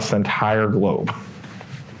across the entire globe.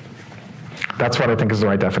 That's what I think is the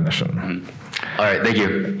right definition. Mm-hmm. All right, thank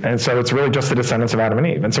you. And so it's really just the descendants of Adam and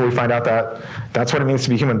Eve. And so we find out that that's what it means to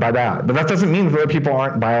be human by that. But that doesn't mean that other people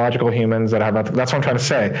aren't biological humans that have, that's what I'm trying to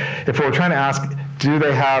say. If we're trying to ask, do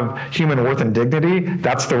they have human worth and dignity?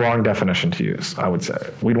 That's the wrong definition to use, I would say.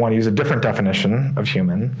 We'd want to use a different definition of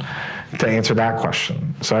human to answer that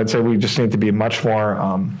question. So I'd say we just need to be much more,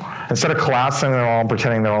 instead of collapsing them all and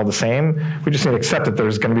pretending they're all the same, we just need to accept that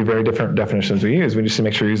there's going to be very different definitions we use. We just need to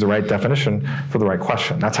make sure we use the right definition for the right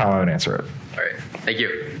question. That's how I would answer it. All right, thank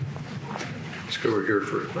you. Let's go over here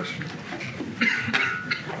for a question.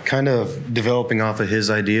 Kind of developing off of his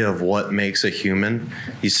idea of what makes a human,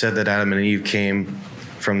 he said that Adam and Eve came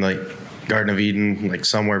from the Garden of Eden, like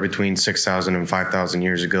somewhere between 6,000 and 5,000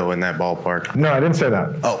 years ago in that ballpark. No, I didn't say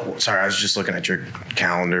that. Oh, sorry, I was just looking at your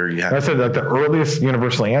calendar. You had I said that the earliest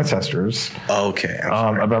universal ancestors okay,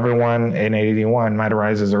 of everyone in 881 might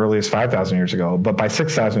arise as early as 5,000 years ago, but by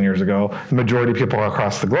 6,000 years ago, the majority of people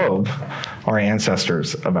across the globe are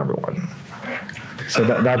ancestors of everyone. So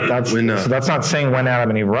that's not saying when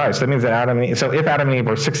Adam and Eve arise. So that means that so if Adam and Eve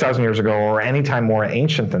were 6,000 years ago or any time more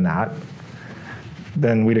ancient than that,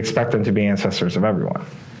 then we'd expect them to be ancestors of everyone.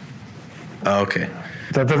 Okay.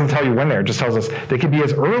 That doesn't tell you when they're, it just tells us they could be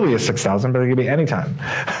as early as 6,000, but they could be any time.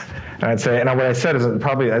 And I'd say, and what I said is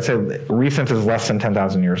I'd say recent is less than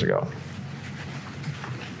 10,000 years ago.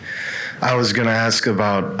 I was going to ask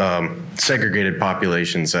about segregated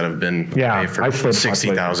populations that have been for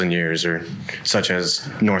 60,000 years, or such as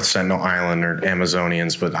North Sentinel Island or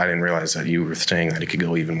Amazonians, but I didn't realize that you were saying that it could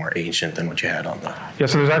go even more ancient than what you had on that. Yeah,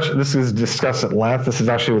 so there's actually, this is discussed at length. This is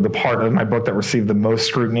actually the part of my book that received the most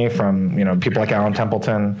scrutiny from people like Alan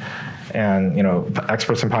Templeton and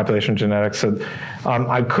experts in population genetics. So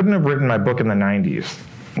I couldn't have written my book in the 90s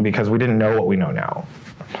because we didn't know what we know now.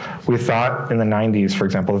 We thought in the 90s, for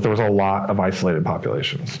example, that there was a lot of isolated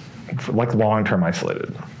populations, like long-term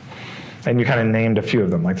isolated. And you kind of named a few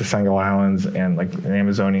of them, like the Sentinel Islands and like the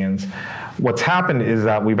Amazonians. What's happened is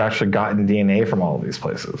that we've actually gotten DNA from all of these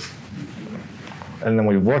places. And then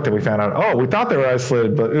we've looked and we found out, oh, we thought they were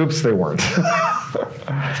isolated, but oops, they weren't.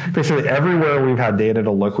 Basically, everywhere we've had data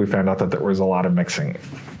to look, we found out that there was a lot of mixing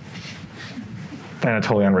and a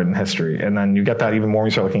totally unwritten history. And then you get that even more when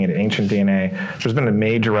you start looking at ancient DNA. There's been a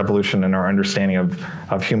major revolution in our understanding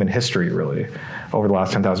of human history, really, over the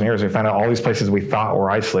last 10,000 years. We found out all these places we thought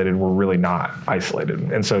were isolated were really not isolated.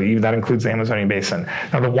 And so that includes the Amazonian basin.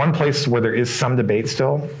 Now, the one place where there is some debate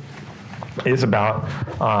still is about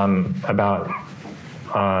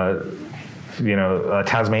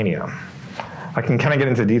Tasmania. I can kind of get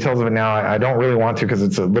into details of it now. I don't really want to because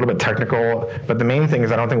it's a little bit technical. But the main thing is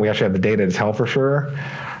I don't think we actually have the data to tell for sure.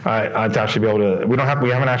 To actually be able to, we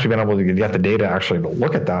haven't actually been able to get the data actually to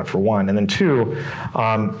look at that, for one. And then two,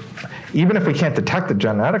 even if we can't detect it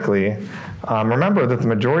genetically, remember that the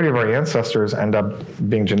majority of our ancestors end up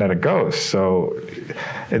being genetic ghosts. So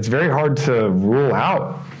it's very hard to rule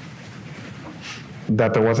out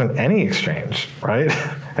that there wasn't any exchange, right?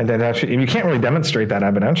 And then actually, you can't really demonstrate that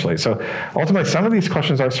evidentially. So ultimately, some of these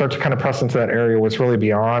questions start to kind of press into that area where it's really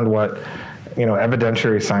beyond what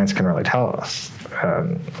evidentiary science can really tell us.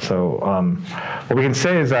 What we can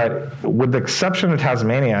say is that, with the exception of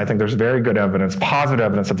Tasmania, I think there's very good evidence, positive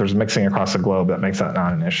evidence, that there's mixing across the globe that makes that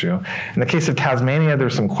not an issue. In the case of Tasmania,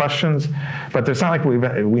 there's some questions, but it's not like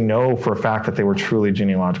we know for a fact that they were truly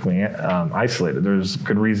genealogically isolated. There's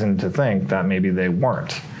good reason to think that maybe they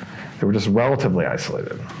weren't. They were just relatively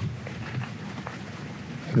isolated.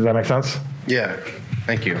 Does that make sense? Yeah,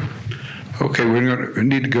 thank you. Okay, we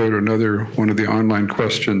need to go to another one of the online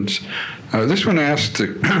questions. This one asked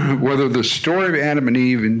whether the story of Adam and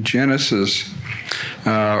Eve in Genesis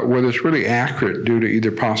whether it's really accurate due to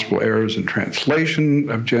either possible errors in translation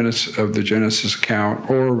of the Genesis account,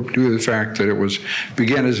 or due to the fact that it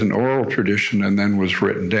began as an oral tradition and then was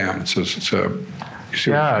written down. So that's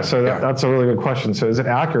a really good question. So is it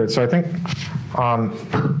accurate? So I think,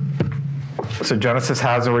 so Genesis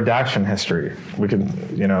has a redaction history. We can,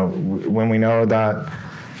 when we know that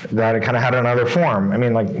it kind of had another form. I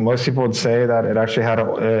mean, like most people would say that it actually had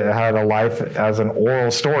a life as an oral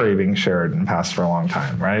story being shared and passed for a long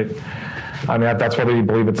time, right? I mean, that's whether you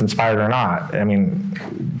believe it's inspired or not. I mean,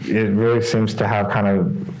 it really seems to have kind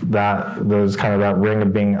of that ring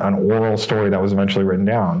of being an oral story that was eventually written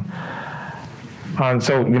down.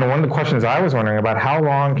 So, one of the questions I was wondering about, how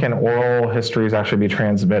long can oral histories actually be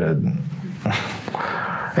transmitted?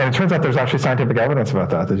 And it turns out there's actually scientific evidence about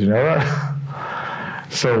that. Did you know that?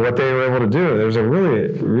 So what they were able to do, there's a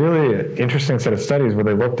really, really interesting set of studies where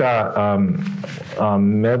they looked at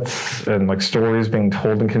myths and like stories being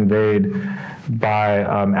told and conveyed by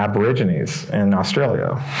Aborigines in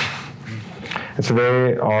Australia. And so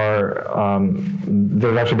there's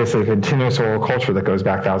actually basically a continuous oral culture that goes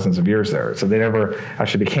back thousands of years there. So they never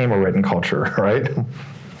actually became a written culture, right?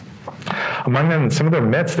 Among them, some of their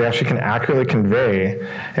myths, they actually can accurately convey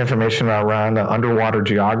information around underwater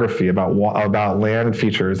geography, about land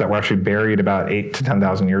features that were actually buried about 8,000 to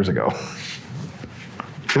 10,000 years ago.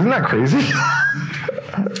 Isn't that crazy?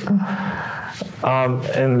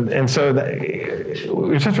 And so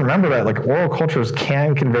we just have to remember that like oral cultures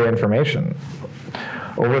can convey information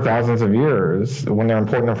over thousands of years when they're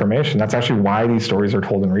important information. That's actually why these stories are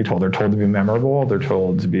told and retold. They're told to be memorable. They're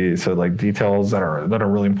told to be, so like details that are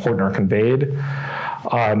really important are conveyed.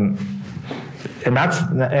 And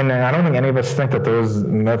I don't think any of us think that those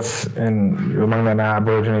myths among the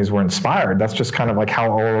Aborigines were inspired. That's just kind of like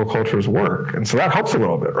how oral cultures work. And so that helps a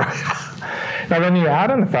little bit, right? Now, then you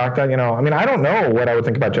add in the fact that, I don't know what I would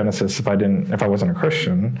think about Genesis if I wasn't a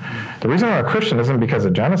Christian. The reason I'm a Christian isn't because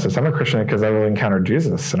of Genesis. I'm a Christian because I really encountered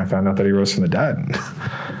Jesus and I found out that he rose from the dead,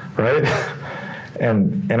 right?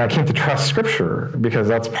 And I came to trust Scripture because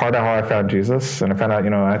that's part of how I found Jesus. And I found out,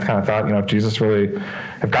 I kind of thought,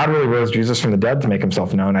 if God really rose Jesus from the dead to make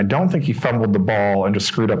himself known, I don't think he fumbled the ball and just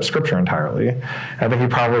screwed up Scripture entirely. I think he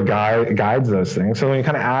probably guides those things. So when you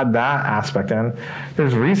kind of add that aspect in,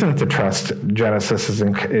 there's reason to trust Genesis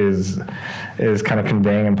is kind of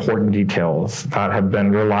conveying important details that have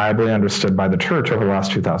been reliably understood by the church over the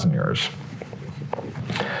last 2,000 years.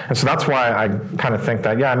 And so that's why I kind of think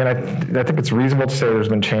that, I think it's reasonable to say there's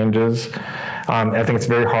been changes. I think it's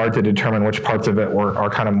very hard to determine which parts of it are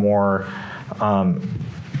kind of more, are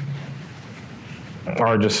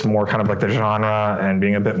just more kind of like the genre and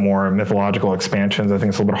being a bit more mythological expansions. I think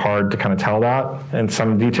it's a little bit hard to kind of tell that in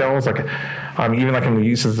some details. Like, even like in the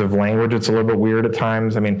uses of language, it's a little bit weird at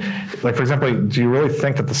times. I mean, like for example, do you really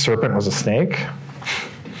think that the serpent was a snake?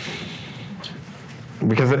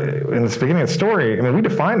 Because in the beginning of the story, we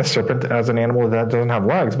define a serpent as an animal that doesn't have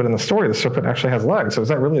legs, but in the story, the serpent actually has legs. So is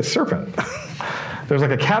that really a serpent? There's like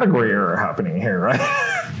a category error happening here, right?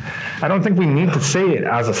 I don't think we need to say it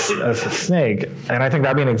as a snake. And I think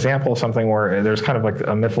that'd be an example of something where there's kind of like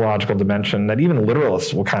a mythological dimension that even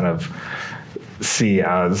literalists will kind of see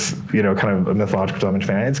as, kind of a mythological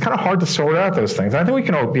dimension. It's kind of hard to sort out those things. And I think we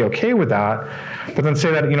can be okay with that, but then say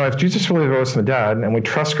that, if Jesus really rose from the dead and we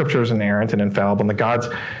trust Scripture is inerrant and infallible and that God's,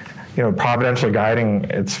 providentially guiding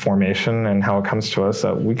its formation and how it comes to us,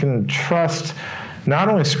 that we can trust not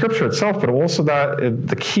only Scripture itself, but also that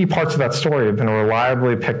the key parts of that story have been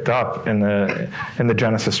reliably picked up in the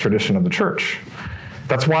Genesis tradition of the church.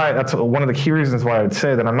 That's one of the key reasons why I would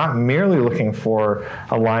say that I'm not merely looking for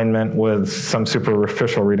alignment with some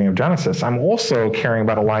superficial reading of Genesis. I'm also caring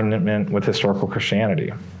about alignment with historical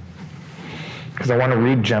Christianity. Because I want to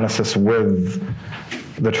read Genesis with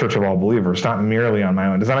the Church of All Believers, not merely on my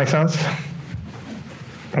own. Does that make sense?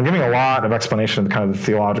 I'm giving a lot of explanation of the kind of the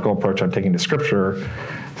theological approach I'm taking to Scripture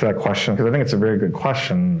to that question, because I think it's a very good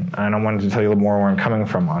question, and I wanted to tell you a little more where I'm coming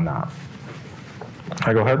from on that.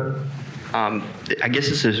 Go ahead. I guess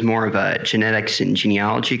this is more of a genetics and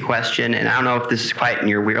genealogy question, and I don't know if this is quite in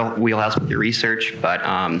your wheelhouse with your research, but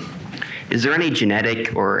is there any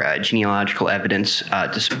genetic or genealogical evidence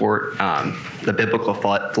to support the biblical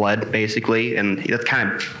flood, basically? And that's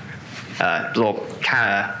kind of a little kind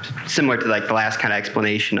of similar to like the last kind of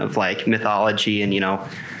explanation of like mythology and,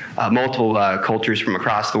 multiple cultures from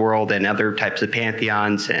across the world and other types of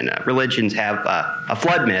pantheons and religions have a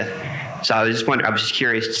flood myth. So I was just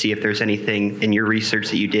curious to see if there's anything in your research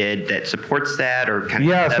that you did that supports that or kind of.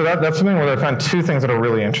 Yeah, so that's something where I found two things that are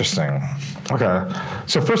really interesting. Okay,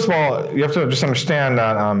 so first of all, you have to just understand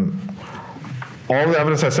that all the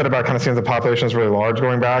evidence I said about kind of seeing the population is really large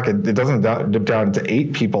going back, it doesn't dip down to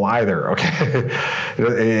 8 people either, okay?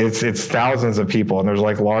 It's thousands of people, and there's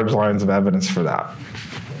like large lines of evidence for that.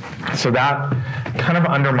 So that kind of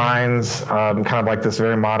undermines kind of like this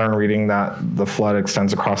very modern reading that the flood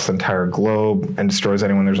extends across the entire globe and destroys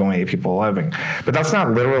anyone there's only 8 people living. But that's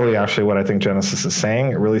not literally actually what I think Genesis is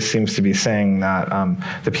saying. It really seems to be saying that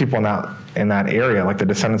the people in that area, like the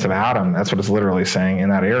descendants of Adam, that's what it's literally saying, in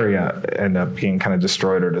that area end up being kind of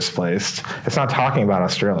destroyed or displaced. It's not talking about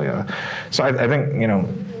Australia. So I think,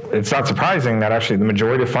 it's not surprising that actually the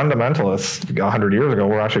majority of fundamentalists 100 years ago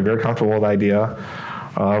were actually very comfortable with the idea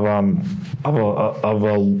of a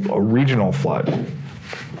regional flood.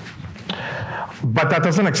 But that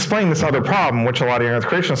doesn't explain this other problem, which a lot of young earth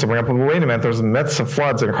creationists bring up. Well, wait a minute, there's myths of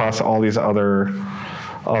floods across all these other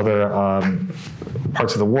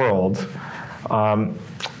parts of the world.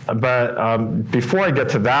 But before I get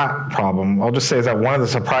to that problem, I'll just say is that one of the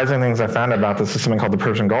surprising things I found about this is something called the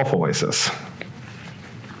Persian Gulf Oasis.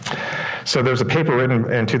 So there's a paper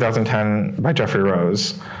written in 2010 by Jeffrey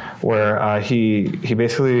Rose, where he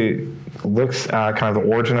basically looks at kind of the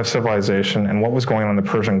origin of civilization and what was going on in the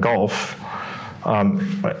Persian Gulf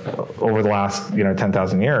over the last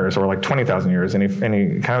 10,000 years or like 20,000 years, and he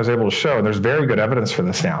kind of was able to show, and there's very good evidence for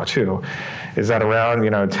this now too, is that around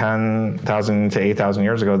 10,000 to 8,000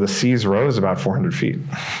 years ago, the seas rose about 400 feet.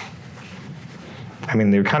 I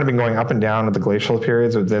mean, they've kind of been going up and down at the glacial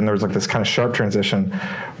periods, but then there was like this kind of sharp transition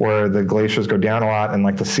where the glaciers go down a lot and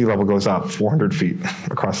like the sea level goes up 400 feet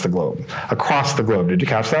across the globe. Across the globe, did you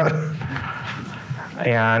catch that?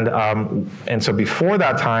 And so before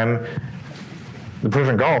that time, the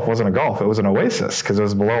Persian Gulf wasn't a gulf, it was an oasis because it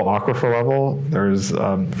was below aquifer level. There's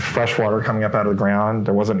fresh water coming up out of the ground.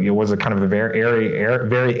 It was a kind of a very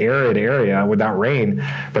arid area without rain,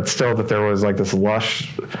 but still that there was like this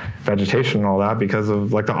lush vegetation and all that because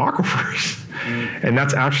of like the aquifers. And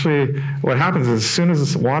that's actually what happens is as soon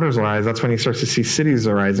as the waters rise, that's when you start to see cities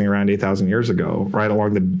arising around 8,000 years ago, right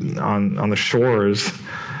along on the shores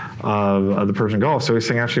of the Persian Gulf. So he's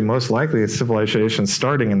saying actually most likely it's civilization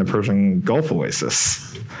starting in the Persian Gulf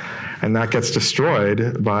Oasis. And that gets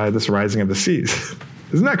destroyed by this rising of the seas.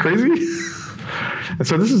 Isn't that crazy? And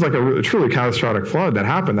so this is like a truly catastrophic flood that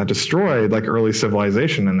happened that destroyed like early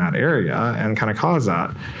civilization in that area and kind of caused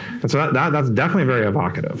that. And so that's definitely very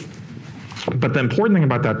evocative. But the important thing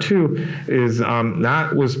about that too is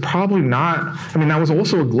that was probably not, that was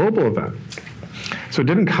also a global event. So it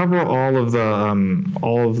didn't cover all of the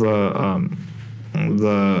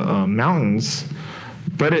mountains,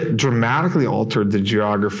 but it dramatically altered the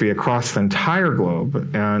geography across the entire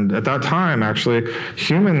globe. And at that time, actually,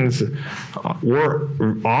 humans were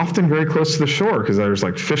often very close to the shore because there was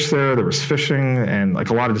like fish there was fishing, and like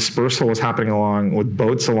a lot of dispersal was happening along with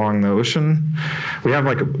boats along the ocean. We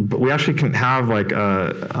actually can have like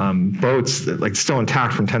boats that, like still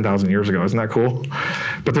intact from 10,000 years ago. Isn't that cool?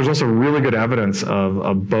 But there's also really good evidence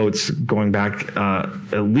of boats going back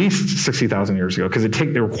at least 60,000 years ago because it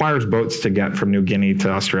requires boats to get from New Guinea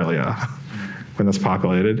to Australia when it's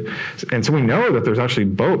populated. And so we know that there's actually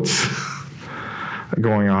boats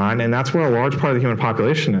going on, and that's where a large part of the human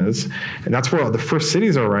population is, and that's where the first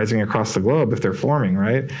cities are rising across the globe if they're forming,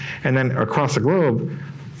 right? And then across the globe,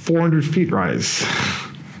 400 feet rise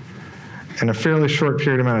in a fairly short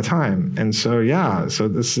period amount of time. And so, so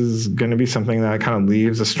this is going to be something that kind of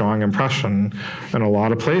leaves a strong impression in a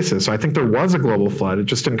lot of places. So I think there was a global flood. It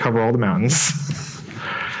just didn't cover all the mountains.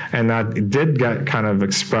 And that did get kind of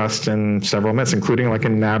expressed in several myths, including like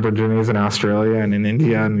in Aborigines in Australia and in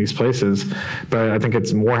India and these places. But I think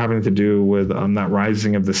it's more having to do with that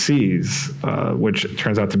rising of the seas, which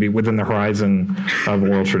turns out to be within the horizon of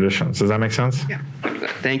oral traditions. Does that make sense? Yeah,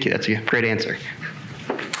 thank you. That's a great answer.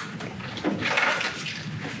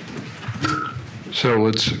 So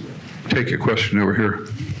let's take a question over here.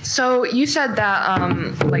 So you said that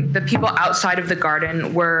like the people outside of the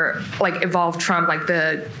garden were like evolved from like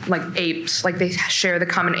the apes, like they share the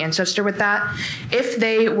common ancestor with that. If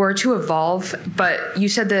they were to evolve, but you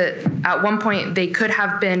said that at one point they could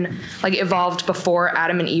have been like evolved before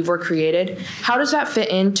Adam and Eve were created. How does that fit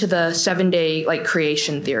into the 7-day like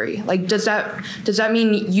creation theory? Like does that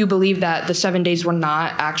mean you believe that the 7 days were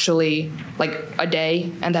not actually like a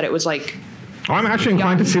day and that it was like? I'm actually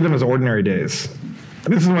inclined to see them as ordinary days.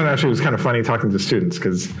 This is one that actually was kind of funny talking to students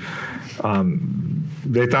because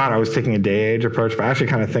they thought I was taking a day age approach, but I actually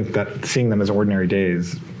kind of think that seeing them as ordinary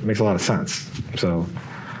days makes a lot of sense. So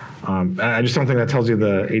I just don't think that tells you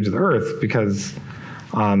the age of the Earth because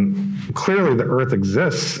clearly the Earth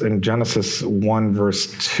exists in Genesis 1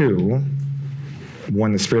 verse 2.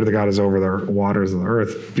 when the Spirit of the God is over the waters of the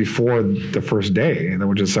earth before the first day,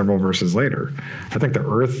 which is several verses later. I think the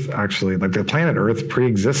earth actually, like the planet Earth,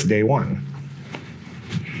 pre-exists day one.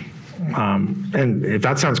 And if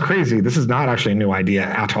that sounds crazy, this is not actually a new idea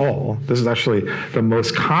at all. This is actually the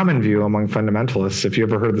most common view among fundamentalists. If you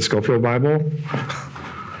ever heard of the Scofield Bible,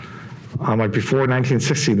 like before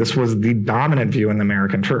 1960, this was the dominant view in the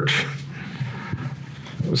American church.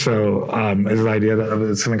 So is the idea that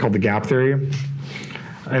it's something called the gap theory.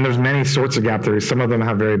 And there's many sorts of gap theories. Some of them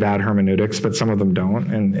have very bad hermeneutics, but some of them don't.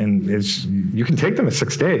 And you can take them as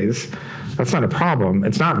 6 days. That's not a problem.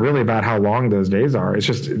 It's not really about how long those days are. It's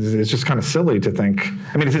just kind of silly to think.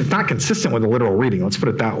 I mean, it's not consistent with the literal reading. Let's put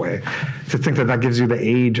it that way. To think that gives you the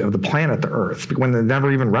age of the planet, the Earth, when it never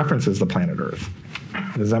even references the planet Earth.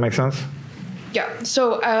 Does that make sense? Yeah.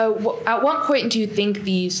 So at what point do you think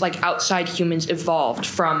these like outside humans evolved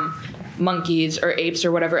from monkeys or apes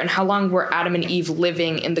or whatever, and how long were Adam and Eve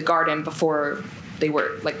living in the garden before they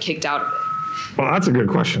were like kicked out of it? Well, that's a good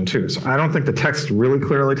question too. So I don't think the text really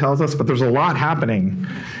clearly tells us, but there's a lot happening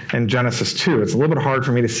in Genesis 2. It's a little bit hard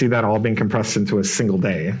for me to see that all being compressed into a single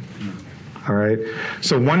day. All right.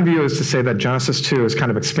 So one view is to say that Genesis 2 is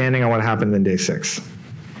kind of expanding on what happened in day 6.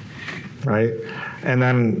 Right? And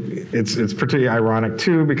then it's particularly ironic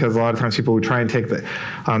too, because a lot of times people who try and take the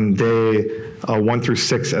day 1 through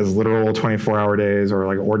 6 as literal 24-hour days or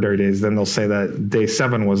like ordinary days, then they'll say that day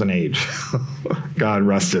 7 was an age. God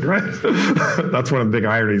rested, right? That's one of the big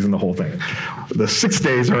ironies in the whole thing. The 6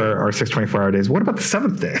 days are 6 24-hour days. What about the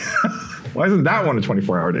 7th day? Why isn't that one a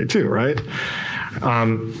 24-hour day too, right?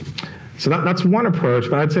 So that's one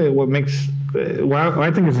approach, but I'd say what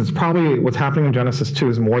I think is it's probably what's happening in Genesis 2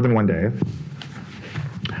 is more than 1 day.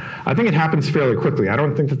 I think it happens fairly quickly. I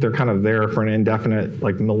don't think that they're kind of there for an indefinite,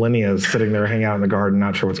 like millennia, sitting there hanging out in the garden,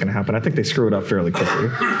 not sure what's going to happen. I think they screw it up fairly quickly.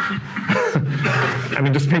 I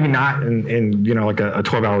mean, just maybe not in like a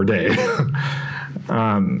 12-hour day.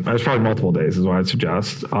 It's probably multiple days is what I'd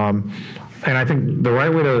suggest. And I think the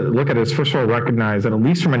right way to look at it is, first of all, recognize that at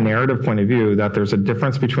least from a narrative point of view, that there's a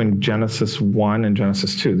difference between Genesis 1 and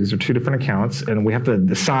Genesis 2. These are 2 different accounts, and we have to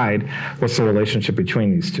decide what's the relationship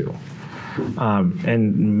between these 2.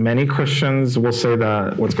 And many Christians will say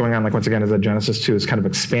that what's going on, like once again, is that Genesis 2 is kind of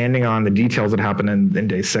expanding on the details that happen in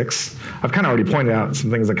day 6. I've kind of already pointed out some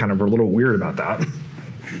things that kind of are a little weird about that.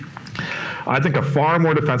 I think a far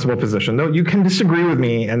more defensible position, though you can disagree with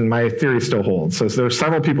me and my theory still holds. So there are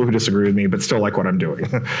several people who disagree with me but still like what I'm doing.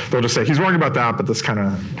 They'll just say, he's wrong about that, but this kind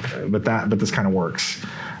of works.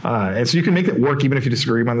 And so you can make it work even if you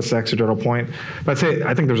disagree on the exegetal point. But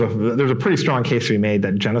I think there's a pretty strong case to be made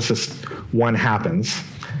that Genesis 1 happens.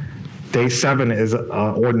 Day 7 is an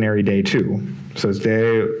ordinary day 2. So it's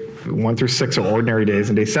day 1 through 6 are ordinary days,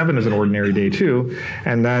 and day 7 is an ordinary day 2.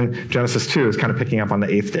 And then Genesis 2 is kind of picking up on the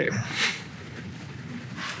 8th day.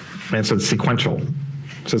 And so it's sequential.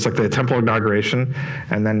 So it's like the temple inauguration,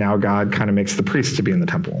 and then now God kind of makes the priests to be in the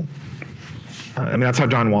temple. I mean, that's how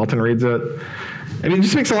John Walton reads it. I mean, it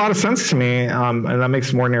just makes a lot of sense to me, and that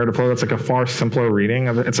makes more narrative flow. That's like a far simpler reading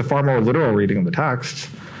of it. It's a far more literal reading of the text.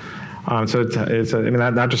 So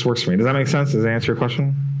that just works for me. Does that make sense? Does that answer your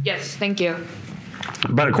question? Yes, thank you.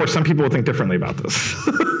 But of course, some people will think differently about this.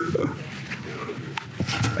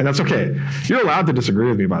 And that's okay. You're allowed to disagree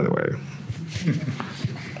with me, by the way.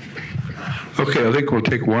 Okay, I think we'll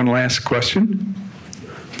take one last question.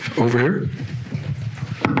 Over here.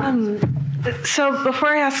 So before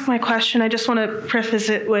I ask my question, I just want to preface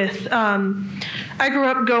it with, I grew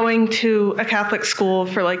up going to a Catholic school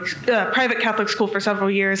for private Catholic school for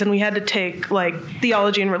several years, and we had to take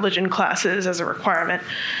theology and religion classes as a requirement.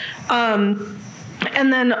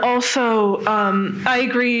 And then also, I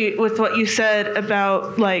agree with what you said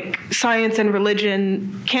about science and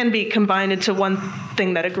religion can be combined into one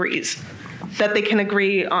thing that agrees, that they can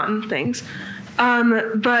agree on things.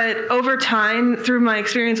 But over time, through my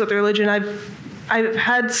experience with religion, I've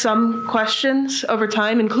had some questions over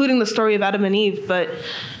time, including the story of Adam and Eve. But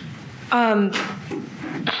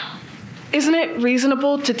isn't it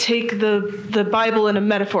reasonable to take the Bible in a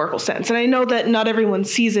metaphorical sense? And I know that not everyone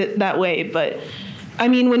sees it that way, but I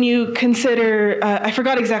mean, when you consider, I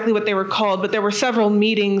forgot exactly what they were called, but there were several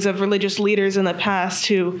meetings of religious leaders in the past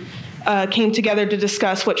who came together to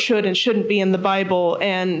discuss what should and shouldn't be in the Bible.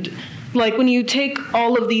 And when you take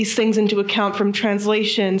all of these things into account, from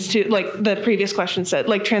translations to, the previous question said,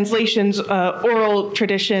 translations, oral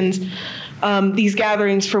traditions, these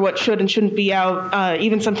gatherings for what should and shouldn't be out,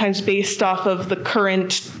 even sometimes based off of the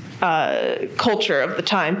current culture of the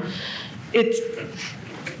time,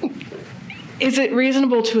 is it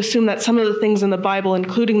reasonable to assume that some of the things in the Bible,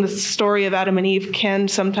 including the story of Adam and Eve, can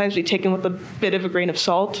sometimes be taken with a bit of a grain of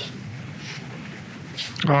salt?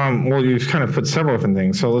 Well, you've kind of put several different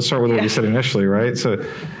things. So let's start with what you said initially, right? So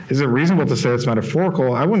is it reasonable to say it's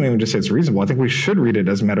metaphorical? I wouldn't even just say it's reasonable. I think we should read it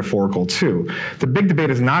as metaphorical too. The big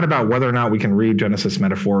debate is not about whether or not we can read Genesis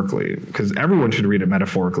metaphorically, because everyone should read it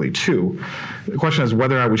metaphorically too. The question is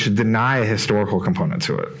whether or not we should deny a historical component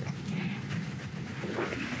to it.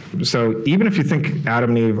 So even if you think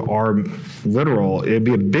Adam and Eve are literal, it'd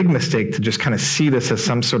be a big mistake to just kind of see this as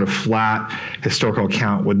some sort of flat historical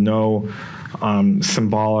account with no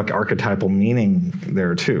symbolic archetypal meaning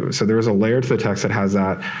there too. So there is a layer to the text that has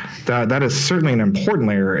that. That is certainly an important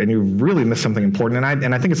layer, and you really missed something important.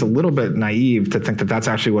 And I think it's a little bit naive to think that that's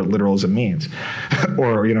actually what literalism means,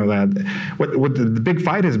 or that what the big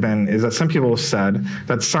fight has been is that some people have said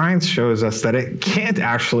that science shows us that it can't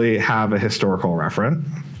actually have a historical referent.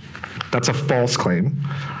 That's a false claim.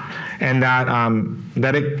 And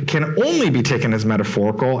that it can only be taken as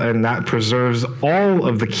metaphorical, and that preserves all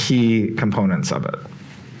of the key components of it.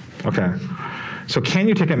 Okay. So can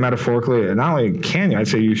you take it metaphorically? And not only can you, I'd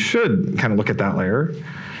say you should kind of look at that layer,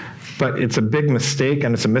 but it's a big mistake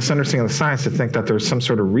and it's a misunderstanding of the science to think that there's some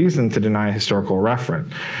sort of reason to deny a historical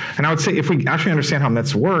referent. And I would say if we actually understand how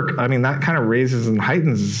myths work, I mean, that kind of raises and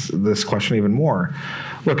heightens this question even more.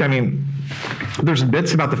 Look, I mean, there's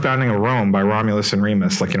bits about the founding of Rome by Romulus and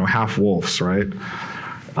Remus, like, half wolves, right?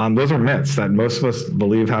 Those are myths that most of us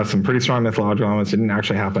believe have some pretty strong mythological elements. It didn't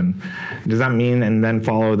actually happen. Does that mean and then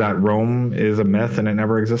follow that Rome is a myth and it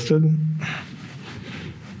never existed?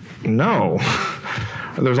 No.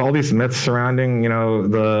 There's all these myths surrounding,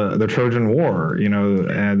 the Trojan War,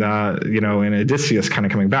 and Odysseus kind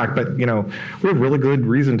of coming back. But, we have really good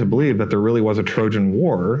reason to believe that there really was a Trojan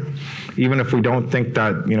War, even if we don't think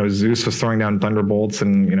that, Zeus was throwing down thunderbolts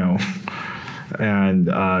and, and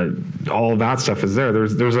all of that stuff is there.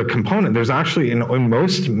 There's a component. There's actually, in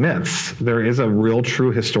most myths, there is a real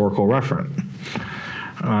true historical referent.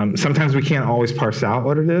 Sometimes we can't always parse out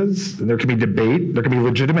what it is. There can be debate. There can be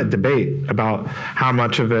legitimate debate about how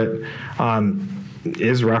much of it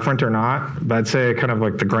is referent or not. But I'd say kind of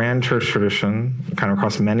like the grand church tradition, kind of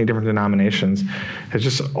across many different denominations, has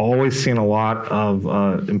just always seen a lot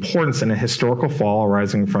of importance in a historical fall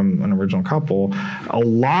arising from an original couple. A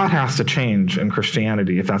lot has to change in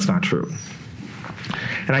Christianity if that's not true.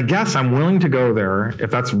 And I guess I'm willing to go there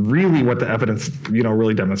if that's really what the evidence,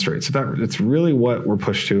 really demonstrates. If it's really what we're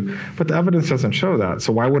pushed to, but the evidence doesn't show that.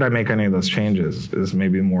 So why would I make any of those changes is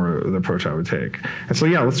maybe more the approach I would take. And so,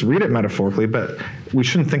 yeah, let's read it metaphorically, but we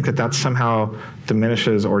shouldn't think that that somehow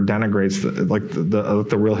diminishes or denigrates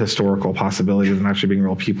the real historical possibilities and actually being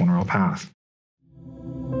real people in a real past.